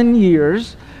 1,000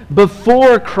 years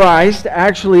before Christ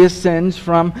actually ascends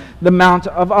from the Mount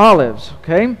of Olives,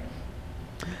 okay?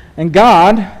 And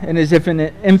God, in His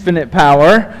infinite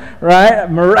power,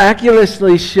 right,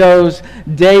 miraculously shows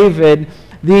David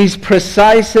these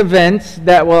precise events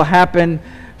that will happen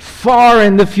far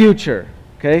in the future,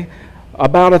 okay?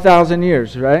 About 1,000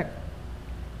 years, right?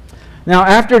 Now,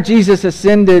 after Jesus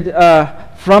ascended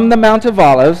from the Mount of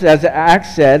Olives, as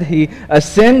Acts said, He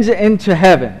ascends into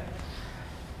heaven.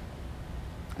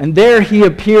 And there He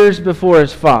appears before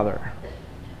His Father.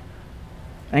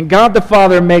 And God the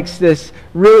Father makes this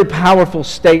really powerful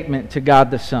statement to God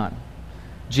the Son,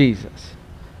 Jesus.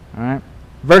 All right?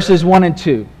 Verses 1 and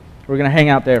 2. We're going to hang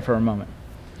out there for a moment.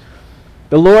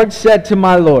 The Lord said to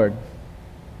my Lord,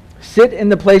 sit in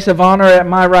the place of honor at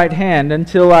my right hand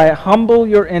until I humble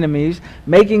your enemies,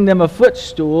 making them a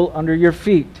footstool under your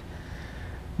feet.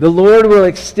 The Lord will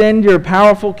extend your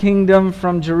powerful kingdom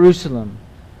from Jerusalem.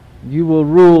 You will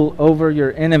rule over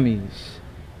your enemies.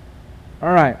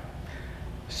 All right.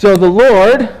 So the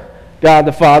Lord, God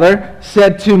the Father,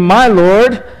 said to my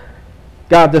Lord,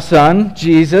 God the Son,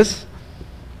 Jesus,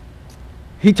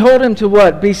 He told him to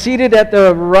what? Be seated at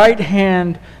the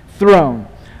right-hand throne.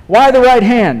 Why the right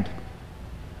hand?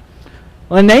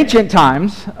 Well, in ancient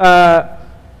times,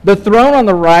 the throne on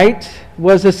the right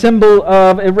was a symbol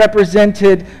of, it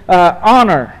represented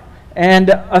honor and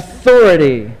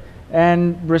authority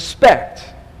and respect.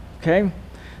 Okay?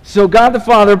 So God the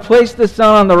Father placed the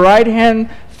Son on the right-hand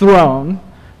throne.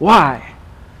 Why?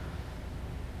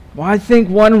 Well, I think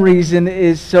one reason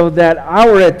is so that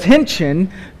our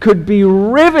attention could be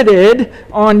riveted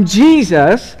on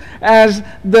Jesus as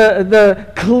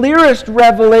the clearest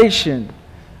revelation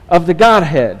of the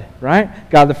Godhead, right?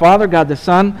 God the Father, God the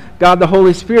Son, God the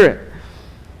Holy Spirit.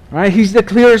 Right? He's the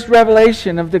clearest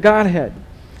revelation of the Godhead.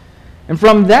 And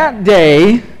from that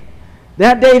day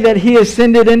that He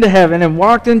ascended into heaven and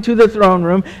walked into the throne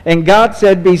room, and God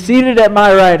said, be seated at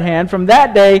my right hand, from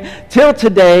that day till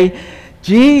today,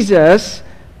 Jesus,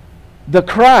 the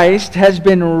Christ, has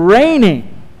been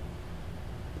reigning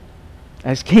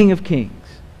as King of Kings,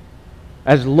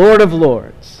 as Lord of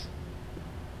Lords.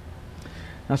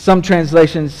 Now, some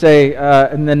translations say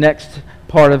in the next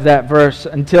part of that verse,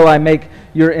 until I make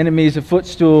your enemies a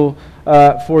footstool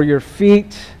for your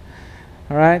feet.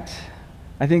 All right?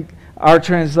 I think our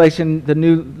translation, the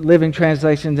New Living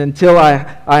Translation, until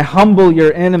I humble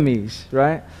your enemies,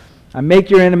 right? I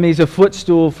make your enemies a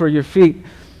footstool for your feet.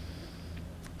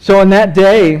 So in that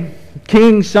day,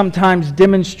 kings sometimes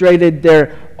demonstrated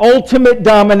their ultimate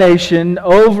domination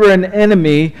over an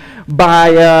enemy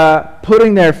by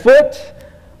putting their foot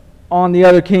on the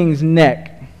other king's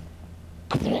neck.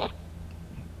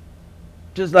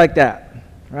 Just like that,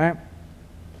 right?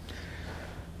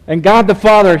 And God the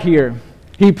Father here,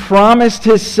 He promised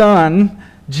His Son,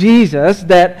 Jesus,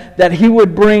 that He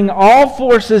would bring all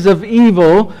forces of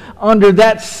evil under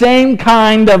that same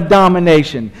kind of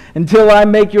domination until I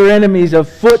make your enemies a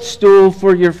footstool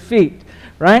for your feet,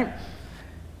 right?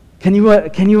 Can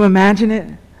you imagine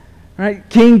it? Right?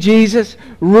 King Jesus,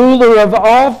 ruler of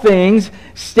all things,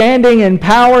 standing in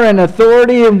power and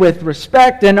authority and with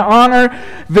respect and honor,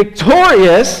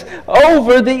 victorious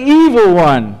over the evil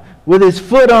one with His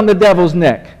foot on the devil's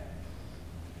neck.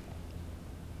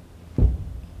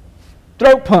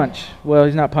 Throat punch. Well,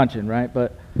 He's not punching, right?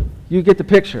 But you get the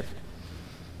picture.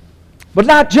 But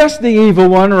not just the evil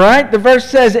one, right? The verse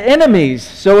says enemies,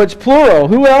 so it's plural.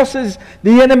 Who else is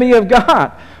the enemy of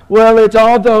God? Well, it's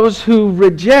all those who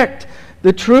reject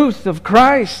the truth of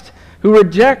Christ, who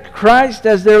reject Christ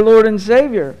as their Lord and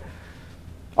Savior.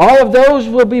 All of those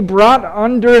will be brought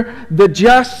under the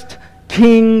just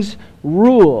king's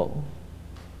rule.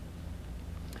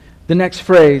 The next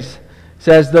phrase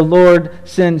says, the Lord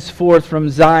sends forth from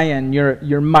Zion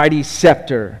your mighty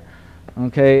scepter.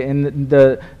 Okay, in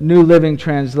the New Living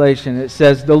Translation, it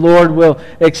says, the Lord will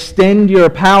extend your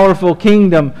powerful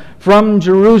kingdom from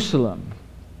Jerusalem.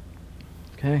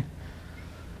 Okay.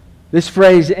 This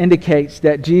phrase indicates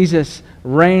that Jesus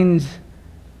reigns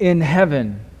in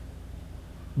heaven,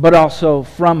 but also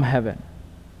from heaven.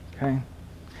 Okay?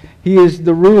 He is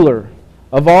the ruler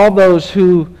of all those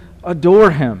who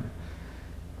adore Him.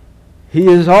 He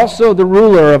is also the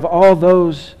ruler of all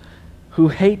those who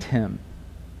hate Him.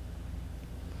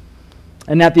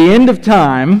 And at the end of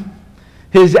time,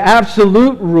 his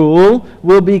absolute rule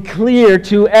will be clear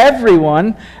to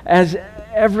everyone as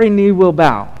every knee will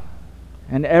bow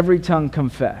and every tongue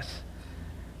confess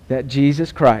that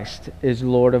Jesus Christ is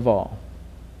Lord of all.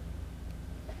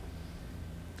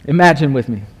 Imagine with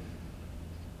me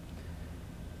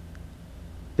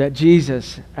that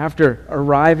Jesus, after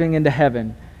arriving into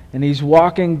heaven, and he's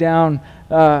walking down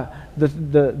the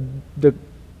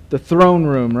throne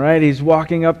room, right? He's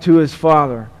walking up to his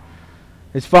Father.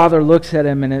 His Father looks at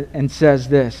him and says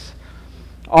this,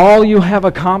 "All you have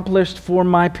accomplished for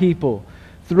my people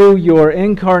through your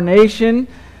incarnation,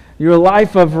 your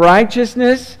life of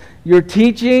righteousness, your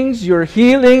teachings, your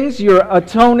healings, your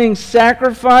atoning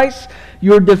sacrifice,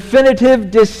 your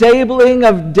definitive disabling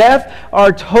of death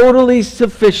are totally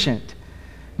sufficient.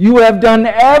 You have done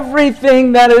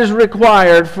everything that is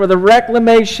required for the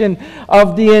reclamation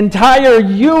of the entire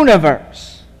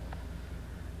universe.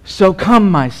 So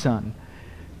come, my son,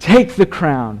 take the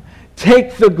crown,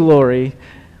 take the glory,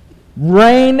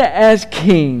 reign as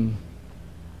king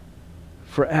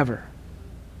forever."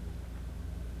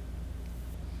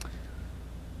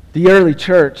 The early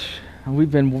church, and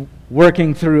we've been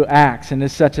working through Acts, and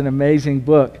it's such an amazing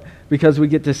book because we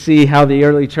get to see how the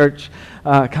early church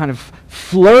kind of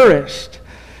flourished.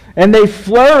 And they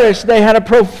flourished, they had a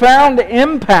profound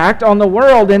impact on the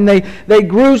world, and they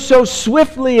grew so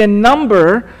swiftly in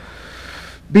number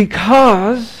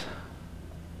because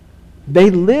they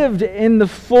lived in the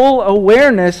full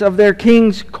awareness of their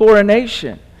king's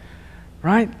coronation.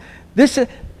 Right?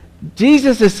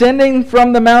 Jesus ascending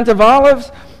from the Mount of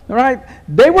Olives, right?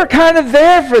 They were kind of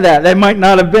there for that. They might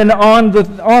not have been on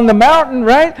the mountain,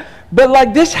 right? But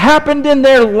like this happened in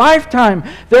their lifetime.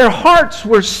 Their hearts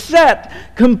were set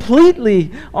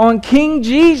completely on King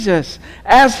Jesus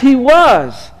as he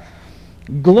was,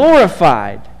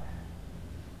 glorified,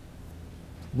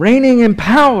 reigning in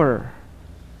power,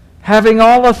 having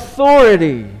all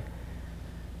authority,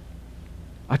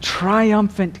 a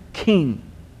triumphant king.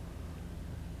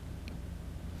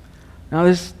 Now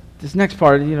this next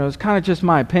part, is kind of just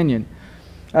my opinion.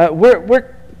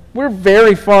 We're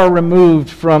very far removed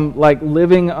from like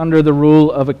living under the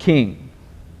rule of a king,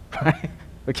 right?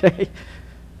 Okay.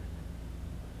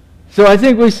 So I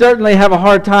think we certainly have a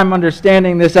hard time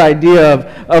understanding this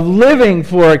idea of living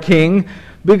for a king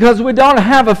because we don't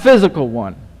have a physical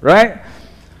one, right?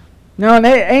 Now in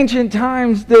ancient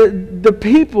times, the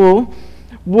people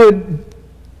would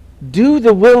do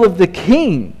the will of the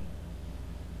king,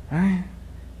 right?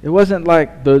 It wasn't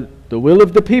like the will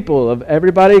of the people, of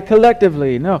everybody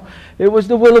collectively. No, it was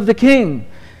the will of the king.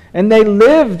 And they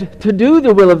lived to do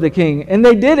the will of the king. And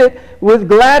they did it with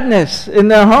gladness in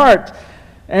their heart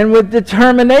and with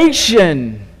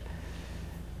determination,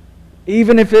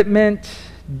 even if it meant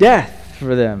death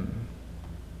for them.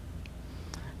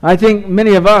 I think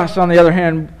many of us, on the other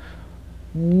hand,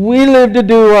 we live to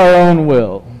do our own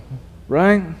will,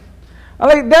 right?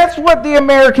 I think that's what the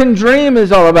American dream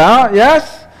is all about,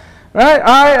 yes? Right?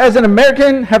 I, as an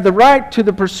American, have the right to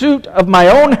the pursuit of my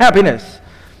own happiness.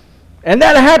 And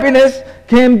that happiness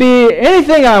can be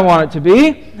anything I want it to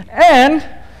be, and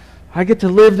I get to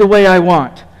live the way I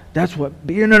want. That's what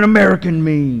being an American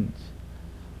means.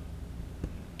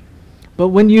 But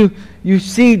when you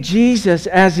see Jesus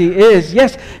as he is,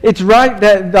 yes, it's right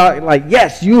that,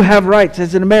 yes, you have rights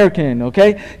as an American,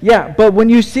 okay? Yeah, but when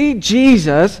you see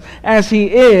Jesus as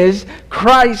he is,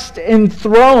 Christ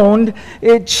enthroned,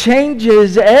 it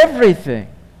changes everything.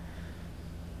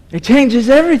 It changes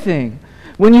everything.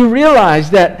 When you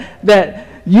realize that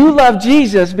you love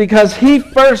Jesus because he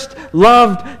first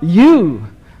loved you.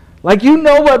 Like you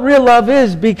know what real love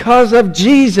is because of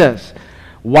Jesus.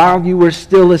 While you were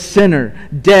still a sinner,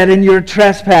 dead in your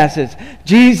trespasses,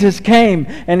 Jesus came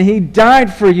and he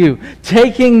died for you,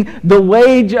 taking the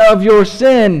wage of your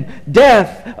sin,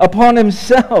 death, upon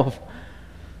himself.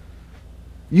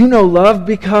 You know love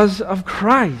because of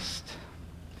Christ.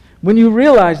 When you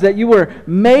realize that you were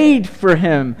made for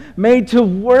him, made to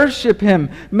worship him,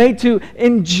 made to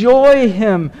enjoy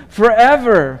him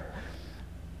forever,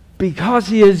 because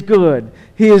he is good,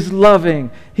 he is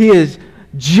loving, he is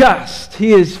just,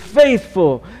 he is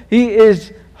faithful, he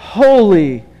is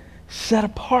holy, set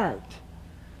apart.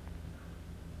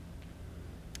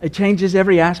 It changes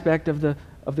every aspect of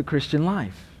the Christian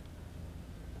life.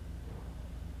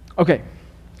 Okay,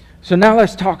 so now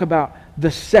let's talk about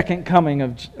the second coming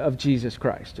of Jesus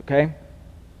Christ, okay?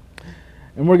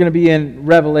 And we're going to be in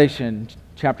Revelation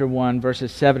chapter 1,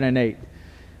 verses 7 and 8.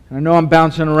 And I know I'm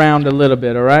bouncing around a little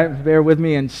bit, all right? Bear with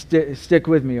me and stick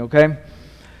with me, okay?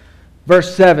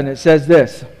 Verse 7, it says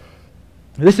this.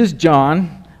 This is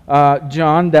John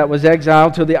John that was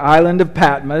exiled to the island of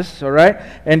Patmos, all right?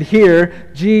 And here,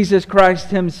 Jesus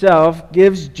Christ himself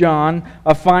gives John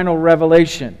a final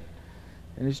revelation.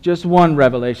 And it's just one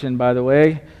revelation, by the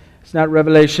way. It's not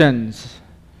revelations.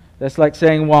 That's like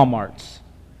saying Walmarts.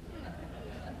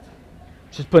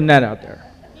 Just putting that out there.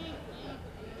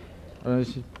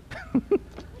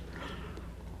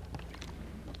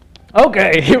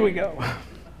 Okay, here we go.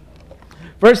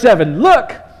 Verse 7,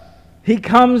 look, he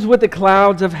comes with the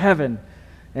clouds of heaven,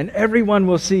 and everyone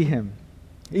will see him,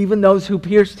 even those who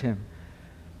pierced him.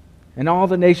 And all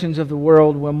the nations of the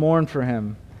world will mourn for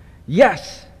him.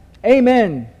 Yes,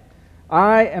 amen.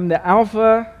 I am the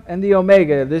Alpha and the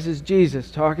Omega. This is Jesus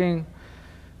talking.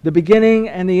 The beginning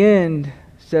and the end,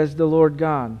 says the Lord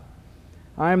God.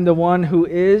 I am the one who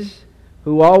is,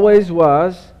 who always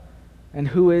was, and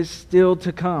who is still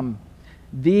to come,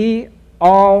 the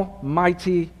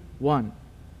Almighty One.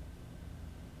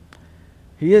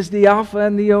 He is the Alpha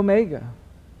and the Omega.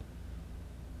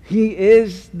 He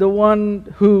is the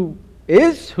one who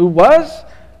is, who was,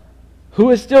 who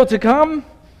is still to come.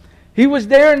 He was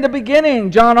there in the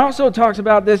beginning. John also talks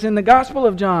about this in the Gospel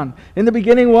of John. In the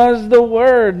beginning was the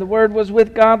Word. The Word was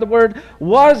with God. The Word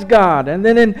was God. And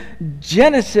then in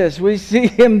Genesis, we see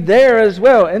Him there as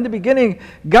well. In the beginning,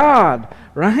 God,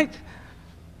 right?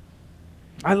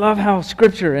 I love how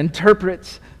Scripture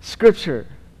interprets Scripture.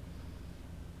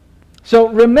 So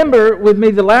remember with me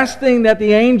the last thing that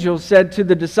the angel said to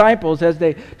the disciples as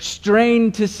they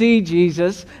strained to see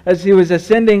Jesus as he was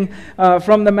ascending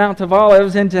from the Mount of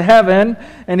Olives into heaven,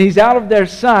 and he's out of their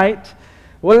sight.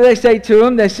 What do they say to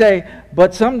him? They say,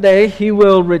 but someday he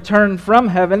will return from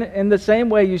heaven in the same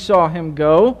way you saw him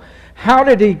go. How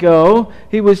did he go?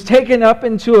 He was taken up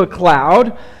into a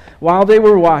cloud while they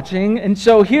were watching. And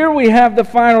so here we have the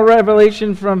final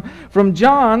revelation from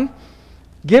John,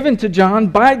 given to John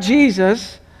by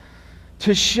Jesus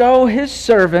to show his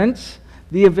servants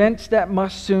the events that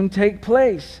must soon take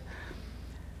place.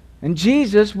 And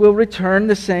Jesus will return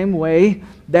the same way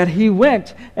that he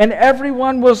went, and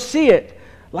everyone will see it.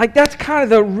 Like, that's kind of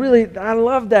the really, I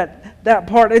love that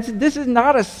part. This is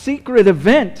not a secret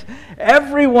event.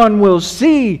 Everyone will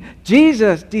see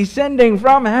Jesus descending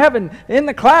from heaven in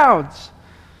the clouds.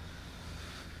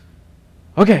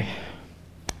 Okay.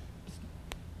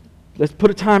 Let's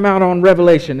put a time out on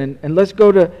Revelation, and let's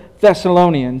go to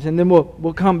Thessalonians, and then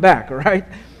we'll come back, all right?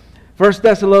 1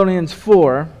 Thessalonians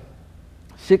 4,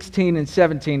 16 and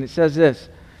 17, it says this,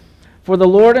 for the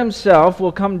Lord himself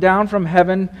will come down from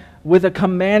heaven with a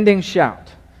commanding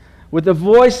shout, with the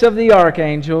voice of the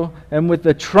archangel, and with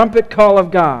the trumpet call of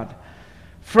God.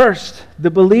 First,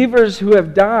 the believers who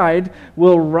have died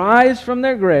will rise from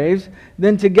their graves.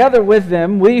 Then together with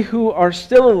them, we who are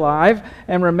still alive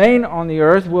and remain on the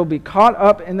earth will be caught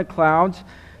up in the clouds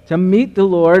to meet the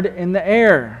Lord in the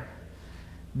air.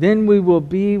 Then we will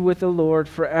be with the Lord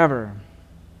forever.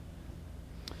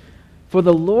 For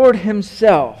the Lord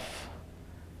himself,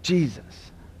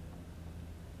 Jesus,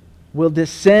 will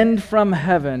descend from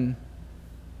heaven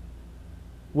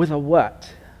with a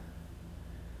what?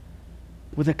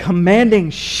 With a commanding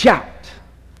shout,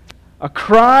 a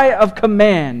cry of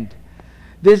command.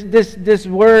 This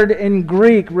word in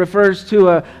Greek refers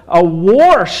to a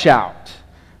war shout,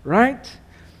 right?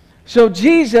 So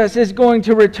Jesus is going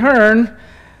to return,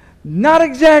 not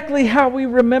exactly how we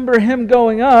remember him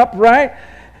going up, right?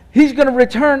 He's going to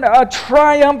return a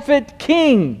triumphant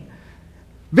king,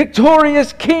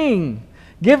 victorious king,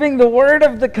 giving the word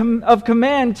of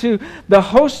command to the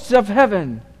hosts of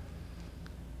heaven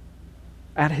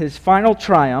at his final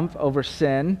triumph over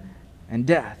sin and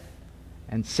death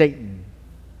and Satan.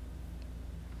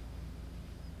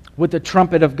 With the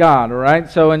trumpet of God, all right?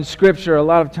 So in Scripture, a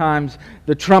lot of times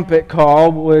the trumpet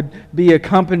call would be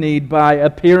accompanied by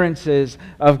appearances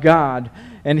of God.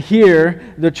 And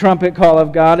here, the trumpet call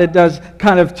of God, it does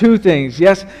kind of two things.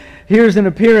 Yes, here's an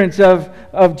appearance of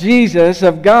Jesus,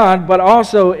 of God, but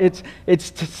also it's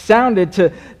sounded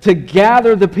to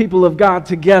gather the people of God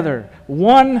together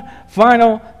one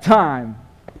final time,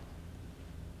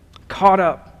 caught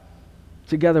up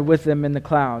together with them in the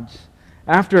clouds.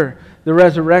 After the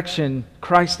resurrection,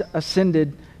 Christ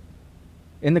ascended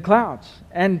in the clouds.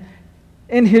 And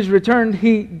in his return,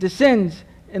 he descends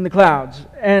in the clouds.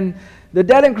 And the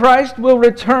dead in Christ will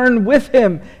return with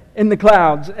him in the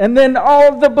clouds. And then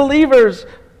all of the believers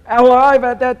alive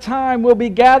at that time will be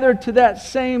gathered to that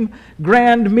same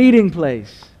grand meeting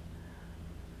place.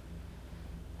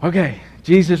 Okay,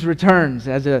 Jesus returns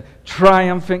as a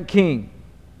triumphant king.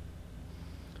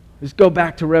 Let's go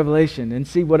back to Revelation and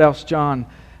see what else John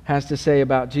has to say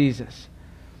about Jesus.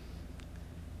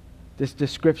 This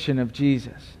description of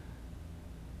Jesus.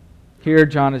 Here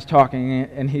John is talking,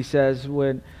 and he says,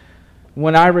 when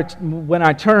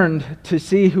I turned to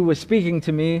see who was speaking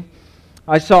to me,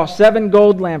 I saw 7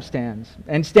 gold lampstands,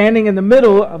 and standing in the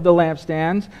middle of the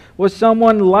lampstands was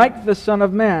someone like the Son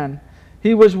of Man.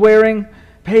 He was wearing,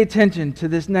 pay attention to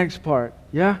this next part,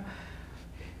 yeah?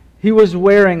 He was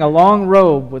wearing a long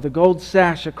robe with a gold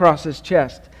sash across his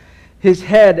chest. His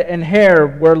head and hair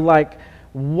were like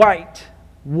white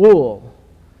wool,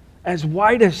 as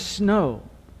white as snow.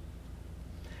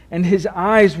 And his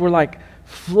eyes were like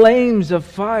flames of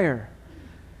fire.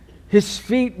 His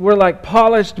feet were like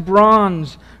polished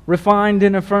bronze refined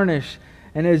in a furnace,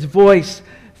 and his voice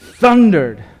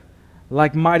thundered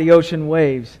like mighty ocean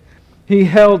waves. He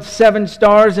held 7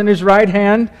 stars in his right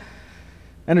hand,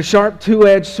 and a sharp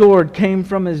 2-edged sword came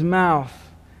from his mouth,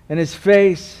 and his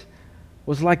face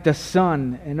was like the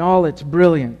sun in all its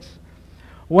brilliance.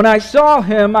 When I saw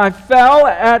him, I fell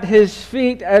at his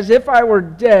feet as if I were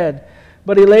dead.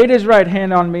 But he laid his right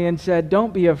hand on me and said,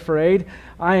 "Don't be afraid.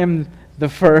 I am the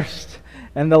first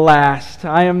and the last.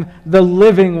 I am the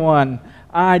living one.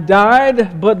 I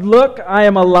died, but look, I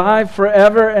am alive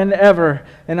forever and ever,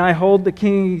 and I hold the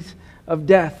keys of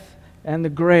death and the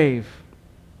grave."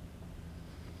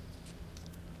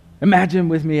 Imagine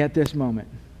with me at this moment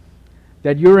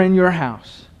that you're in your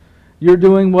house. You're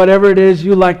doing whatever it is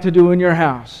you like to do in your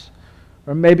house.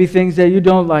 Or maybe things that you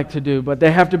don't like to do, but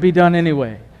they have to be done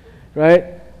anyway.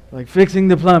 Right? Like fixing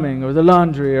the plumbing or the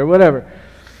laundry or whatever.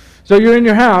 So you're in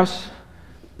your house,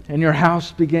 and your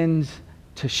house begins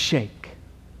to shake.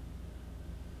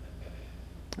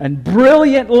 And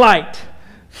brilliant light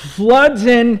floods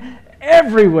in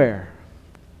everywhere.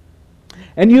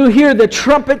 And you hear the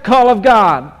trumpet call of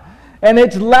God. And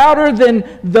it's louder than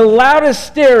the loudest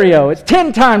stereo. It's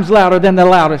 10 times louder than the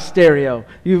loudest stereo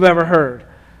you've ever heard.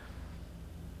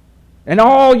 And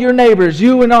all your neighbors,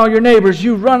 you and all your neighbors,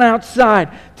 you run outside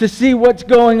to see what's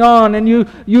going on. And you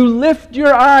lift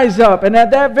your eyes up. And at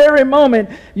that very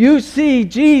moment, you see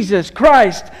Jesus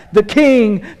Christ, the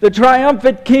King, the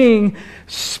triumphant King,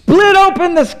 split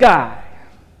open the sky.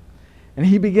 And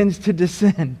He begins to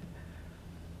descend.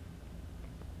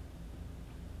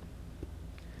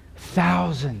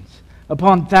 Thousands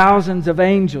upon thousands of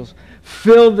angels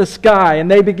fill the sky,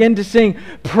 and they begin to sing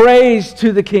praise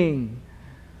to the King.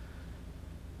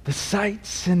 The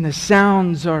sights and the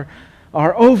sounds are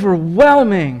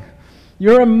overwhelming.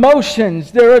 Your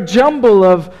emotions, they're a jumble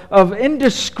of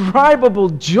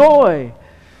indescribable joy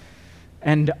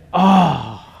and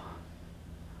awe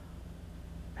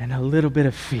and a little bit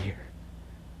of fear.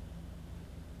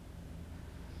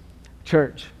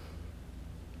 Church,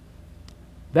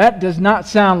 that does not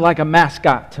sound like a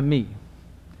mascot to me.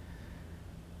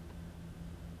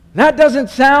 That doesn't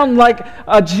sound like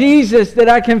a Jesus that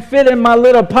I can fit in my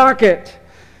little pocket,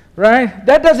 right?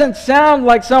 That doesn't sound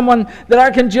like someone that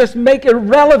I can just make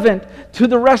irrelevant to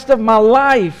the rest of my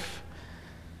life.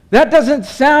 That doesn't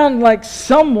sound like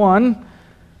someone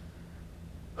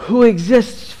who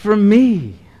exists for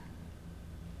me.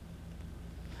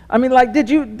 I mean, like, did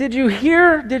you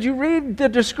read the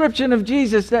description of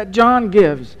Jesus that John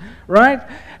gives, right?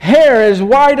 Hair as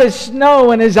white as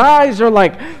snow, and his eyes are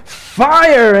like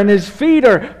fire, and his feet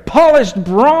are polished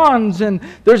bronze, and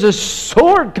there's a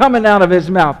sword coming out of his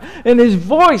mouth, and his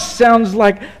voice sounds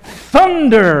like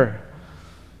thunder.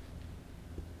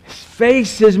 His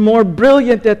face is more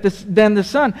brilliant than the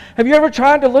sun. Have you ever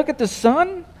tried to look at the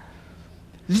sun?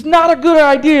 It's not a good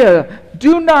idea.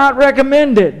 Do not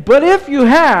recommend it. But if you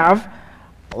have,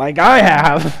 like I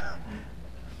have,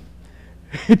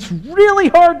 it's really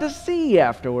hard to see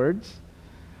afterwards.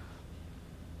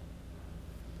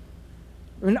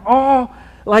 And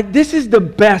this is the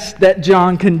best that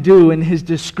John can do in his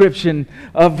description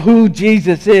of who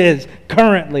Jesus is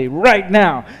currently, right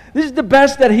now. This is the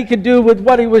best that he could do with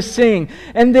what he was seeing.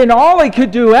 And then all he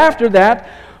could do after that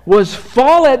was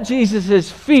fall at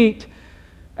Jesus' feet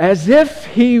as if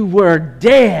he were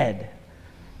dead.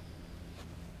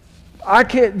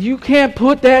 You can't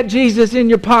put that Jesus in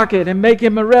your pocket and make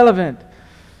him irrelevant.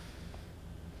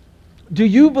 Do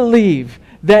you believe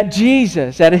that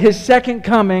Jesus at his second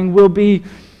coming will be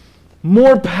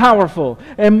more powerful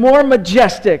and more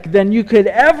majestic than you could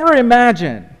ever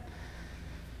imagine?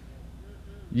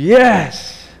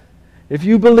 Yes. If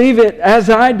you believe it as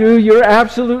I do, you're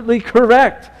absolutely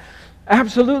correct.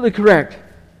 Absolutely correct.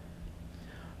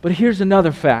 But here's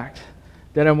another fact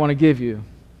that I want to give you.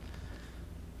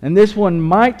 And this one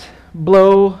might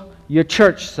blow your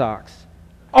church socks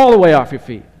all the way off your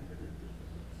feet.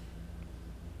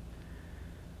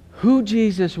 Who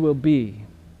Jesus will be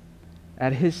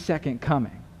at his second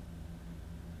coming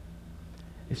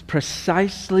is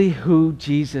precisely who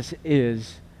Jesus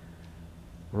is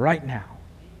right now,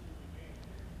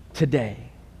 today.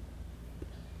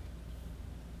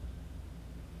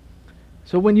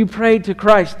 So when you prayed to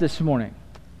Christ this morning,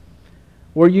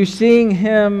 were you seeing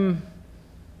Him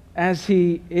as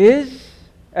He is,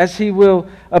 as He will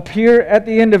appear at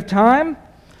the end of time?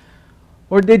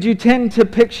 Or did you tend to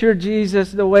picture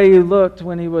Jesus the way He looked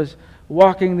when He was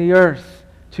walking the earth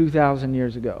 2,000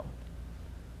 years ago?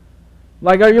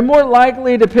 Like, are you more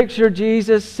likely to picture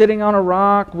Jesus sitting on a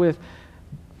rock with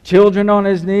children on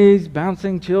His knees,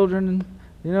 bouncing children,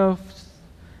 you know?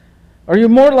 Are you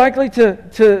more likely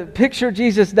to picture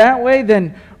Jesus that way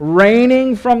than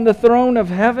reigning from the throne of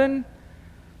heaven?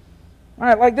 All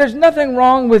right, like there's nothing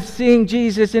wrong with seeing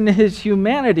Jesus in His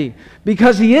humanity,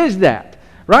 because He is that,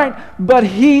 right? But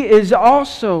He is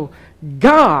also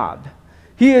God.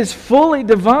 He is fully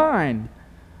divine.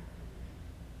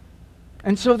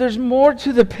 And so there's more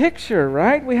to the picture,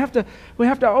 right? We have to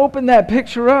open that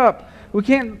picture up. We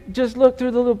can't just look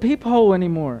through the little peephole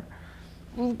anymore.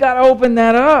 We've got to open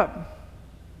that up.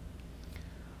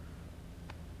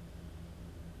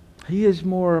 He is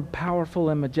more powerful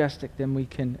and majestic than we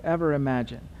can ever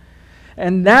imagine.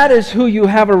 And that is who you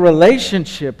have a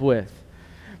relationship with.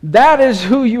 That is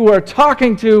who you are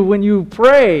talking to when you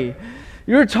pray.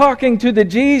 You're talking to the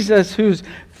Jesus whose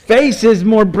face is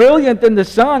more brilliant than the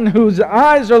sun, whose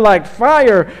eyes are like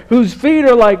fire, whose feet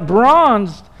are like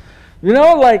bronze. You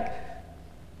know, like,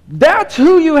 that's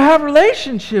who you have a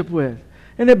relationship with.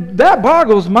 And that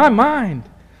boggles my mind.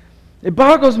 It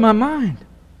boggles my mind.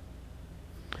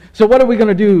 So what are we going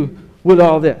to do with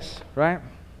all this, right?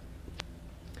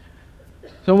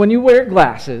 So when you wear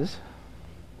glasses,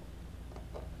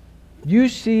 you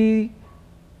see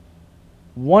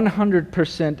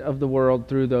 100% of the world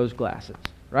through those glasses,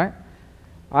 right?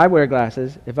 I wear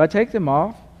glasses. If I take them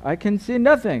off, I can see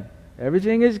nothing.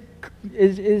 Everything is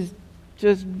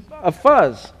just a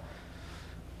fuzz.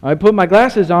 I put my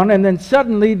glasses on, and then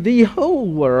suddenly the whole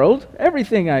world,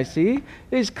 everything I see,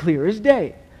 is clear as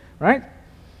day, right?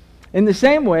 In the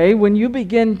same way, when you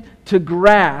begin to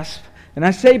grasp, and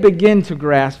I say begin to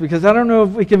grasp because I don't know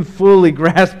if we can fully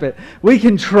grasp it. We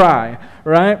can try,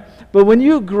 right? But when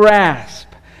you grasp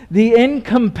the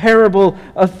incomparable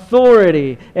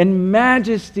authority and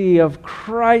majesty of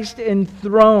Christ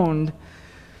enthroned,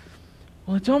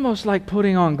 well, it's almost like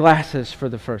putting on glasses for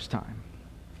the first time.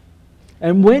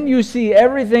 And when you see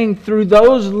everything through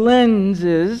those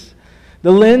lenses,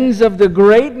 the lens of the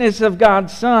greatness of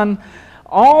God's Son,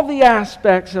 all the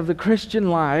aspects of the Christian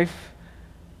life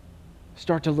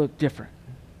start to look different.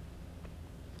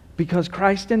 Because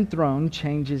Christ enthroned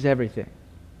changes everything.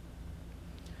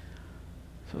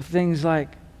 So things like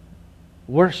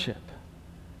worship,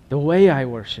 the way I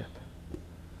worship,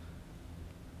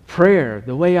 prayer,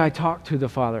 the way I talk to the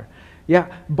Father.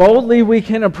 Yeah, boldly we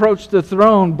can approach the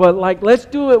throne, but let's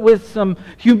do it with some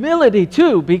humility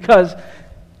too, because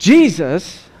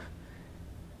Jesus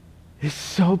is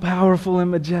so powerful and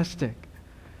majestic.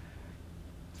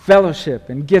 Fellowship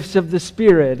and gifts of the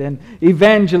Spirit and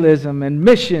evangelism and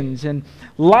missions and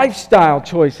lifestyle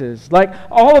choices. Like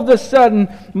all of a sudden,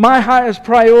 my highest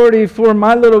priority for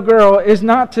my little girl is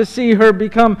not to see her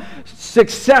become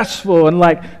successful and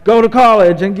go to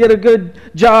college and get a good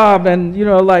job and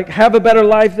have a better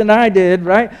life than I did,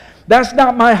 right? That's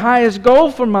not my highest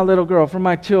goal for my little girl, for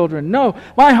my children. No,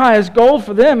 my highest goal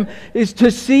for them is to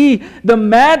see the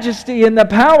majesty and the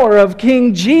power of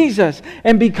King Jesus.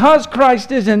 And because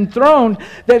Christ is enthroned,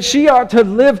 that she ought to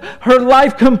live her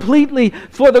life completely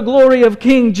for the glory of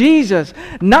King Jesus,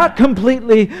 not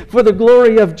completely for the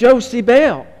glory of Josie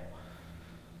Bale.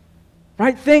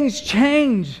 Right? Things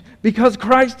change because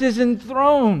Christ is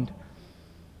enthroned.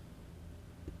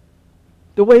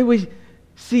 The way we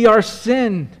see our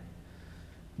sin,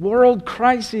 world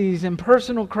crises and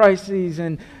personal crises,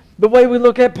 and the way we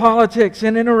look at politics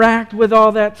and interact with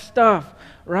all that stuff,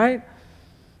 right?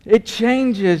 It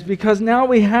changes because now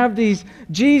we have these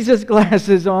Jesus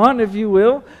glasses on, if you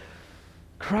will.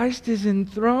 Christ is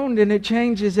enthroned and it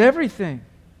changes everything.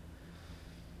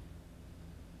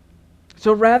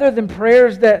 So rather than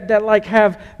prayers that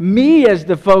have me as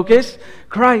the focus,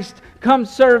 Christ, come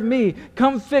serve me.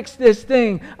 Come fix this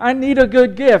thing. I need a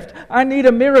good gift. I need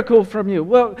a miracle from you.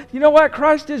 Well, you know what?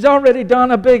 Christ has already done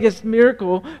a biggest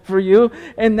miracle for you,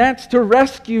 and that's to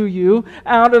rescue you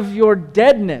out of your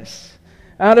deadness,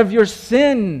 out of your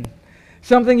sin,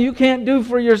 something you can't do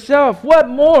for yourself. What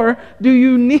more do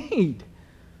you need?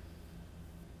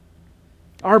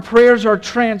 Our prayers are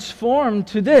transformed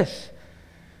to this.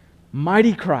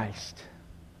 Mighty Christ,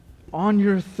 on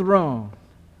your throne,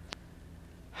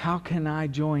 how can I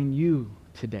join you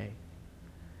today?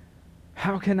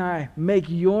 How can I make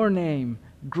your name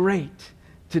great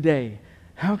today?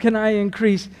 How can I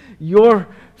increase your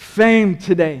fame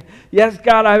today? Yes,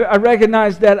 God, I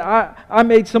recognize that I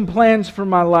made some plans for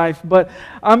my life, but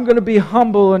I'm going to be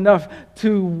humble enough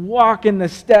to walk in the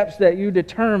steps that you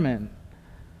determine.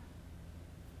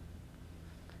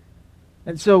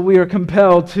 And so we are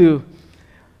compelled to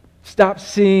stop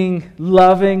seeing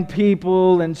loving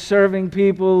people and serving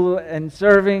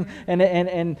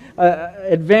and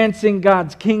advancing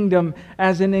God's kingdom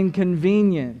as an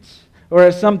inconvenience or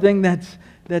as something that's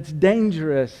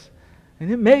dangerous.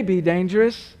 And it may be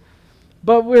dangerous,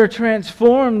 but we're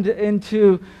transformed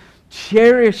into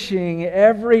cherishing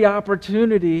every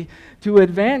opportunity to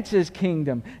advance His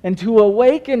kingdom and to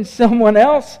awaken someone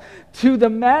else to the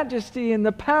majesty and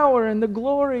the power and the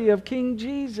glory of King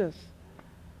Jesus.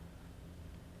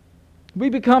 We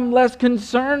become less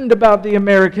concerned about the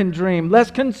American dream,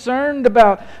 less concerned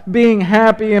about being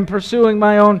happy and pursuing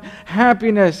my own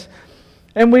happiness.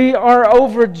 And we are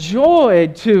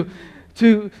overjoyed to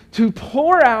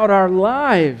pour out our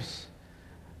lives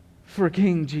for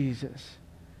King Jesus,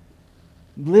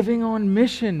 living on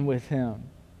mission with Him.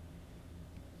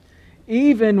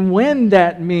 Even when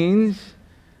that means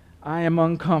I am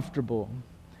uncomfortable,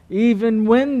 even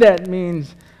when that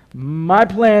means my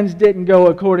plans didn't go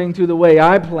according to the way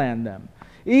I planned them,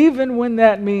 even when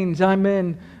that means I'm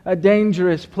in a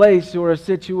dangerous place or a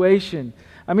situation.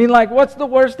 I mean, like, what's the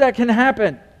worst that can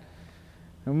happen?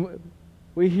 And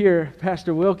we hear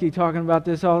Pastor Wilkie talking about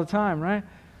this all the time, right?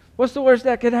 What's the worst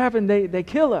that could happen? They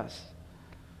kill us.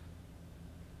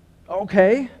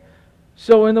 Okay.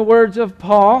 So in the words of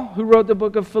Paul, who wrote the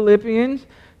book of Philippians,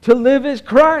 to live is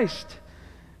Christ,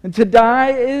 and to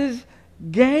die is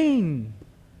gain.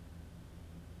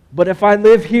 But if I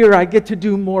live here, I get to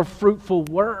do more fruitful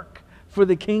work for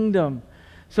the kingdom.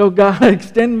 So God,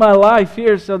 extend my life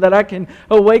here so that I can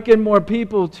awaken more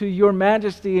people to your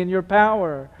majesty and your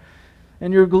power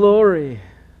and your glory.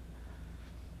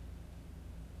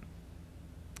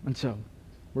 And so,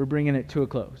 we're bringing it to a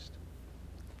close.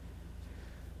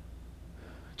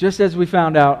 Just as we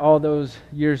found out all those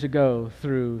years ago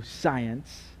through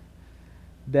science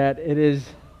that it is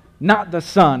not the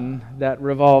sun that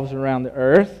revolves around the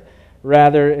earth,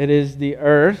 rather it is the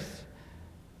earth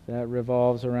that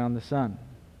revolves around the sun.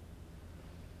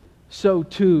 So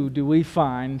too do we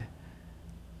find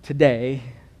today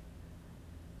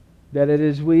that it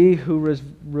is we who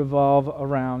revolve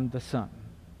around the Son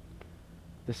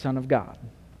of God.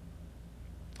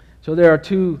 So there are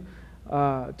two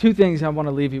things I want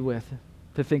to leave you with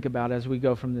to think about as we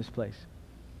go from this place.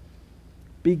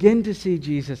 Begin to see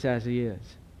Jesus as He is.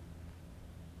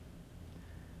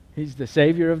 He's the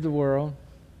Savior of the world.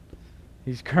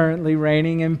 He's currently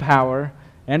reigning in power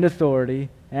and authority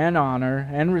and honor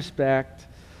and respect.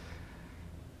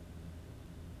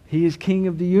 He is King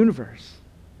of the universe.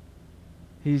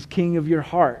 He's King of your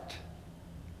heart.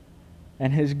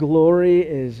 And His glory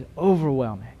is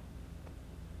overwhelming.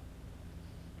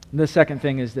 The second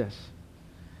thing is this.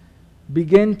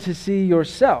 Begin to see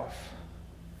yourself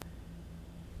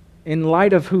in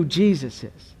light of who Jesus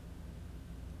is.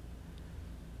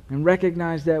 And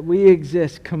recognize that we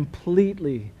exist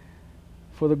completely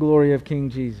for the glory of King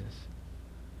Jesus.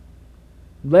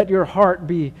 Let your heart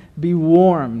be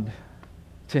warmed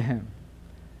to Him.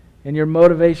 And your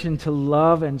motivation to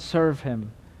love and serve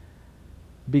Him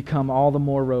become all the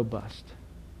more robust.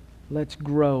 Let's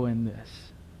grow in this.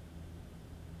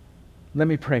 Let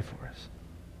me pray for us.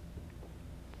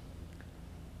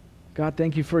 God,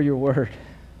 thank you for your word.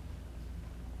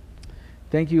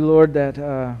 Thank you, Lord,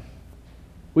 that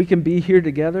we can be here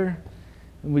together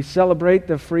and we celebrate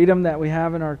the freedom that we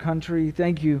have in our country.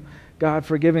 Thank you, God,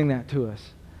 for giving that to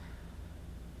us.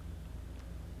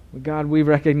 God, we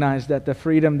recognize that the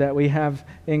freedom that we have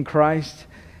in Christ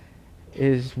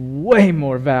is way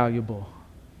more valuable.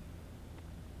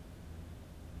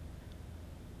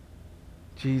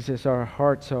 Jesus, our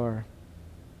hearts are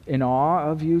in awe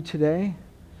of you today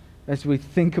as we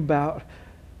think about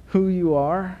who you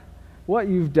are, what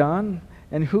you've done,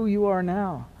 and who you are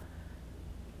now.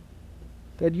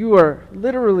 That you are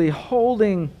literally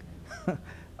holding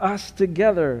us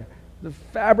together, the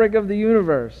fabric of the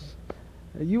universe.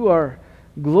 You are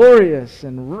glorious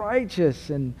and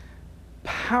righteous and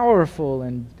powerful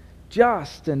and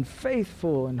just and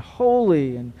faithful and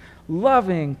holy and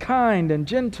loving, kind and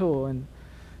gentle and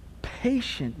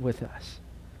patient with us.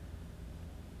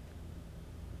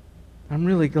 I'm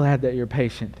really glad that you're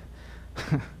patient,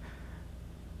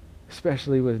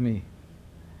 especially with me.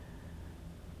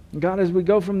 God, as we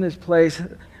go from this place,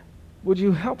 would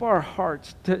you help our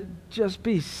hearts to just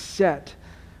be set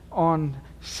on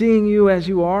seeing you as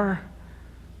you are.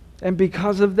 And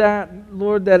because of that,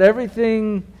 Lord, that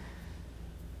everything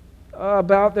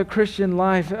about the Christian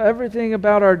life, everything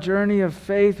about our journey of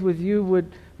faith with you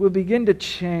would begin to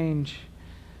change.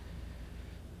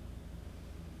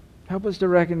 Help us to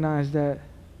recognize that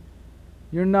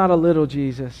you're not a little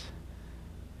Jesus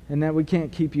and that we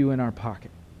can't keep you in our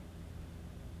pocket.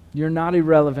 You're not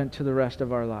irrelevant to the rest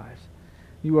of our lives.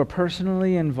 You are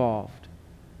personally involved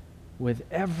with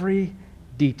every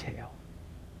detail.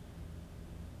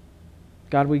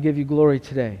 God, we give you glory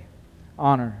today,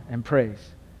 honor and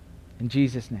praise. In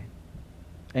Jesus' name,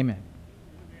 amen.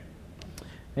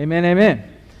 Amen, amen.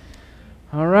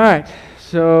 All right,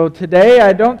 so today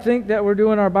I don't think that we're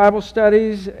doing our Bible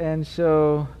studies, and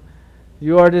so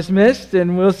you are dismissed,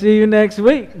 and we'll see you next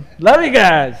week. Love you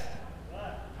guys.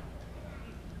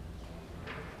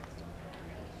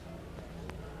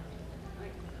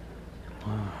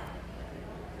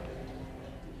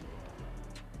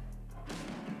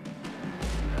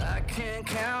 I can't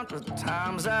count the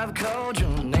times I've called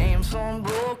your name some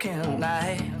broken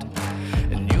night,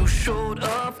 and you showed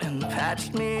up and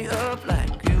patched me up like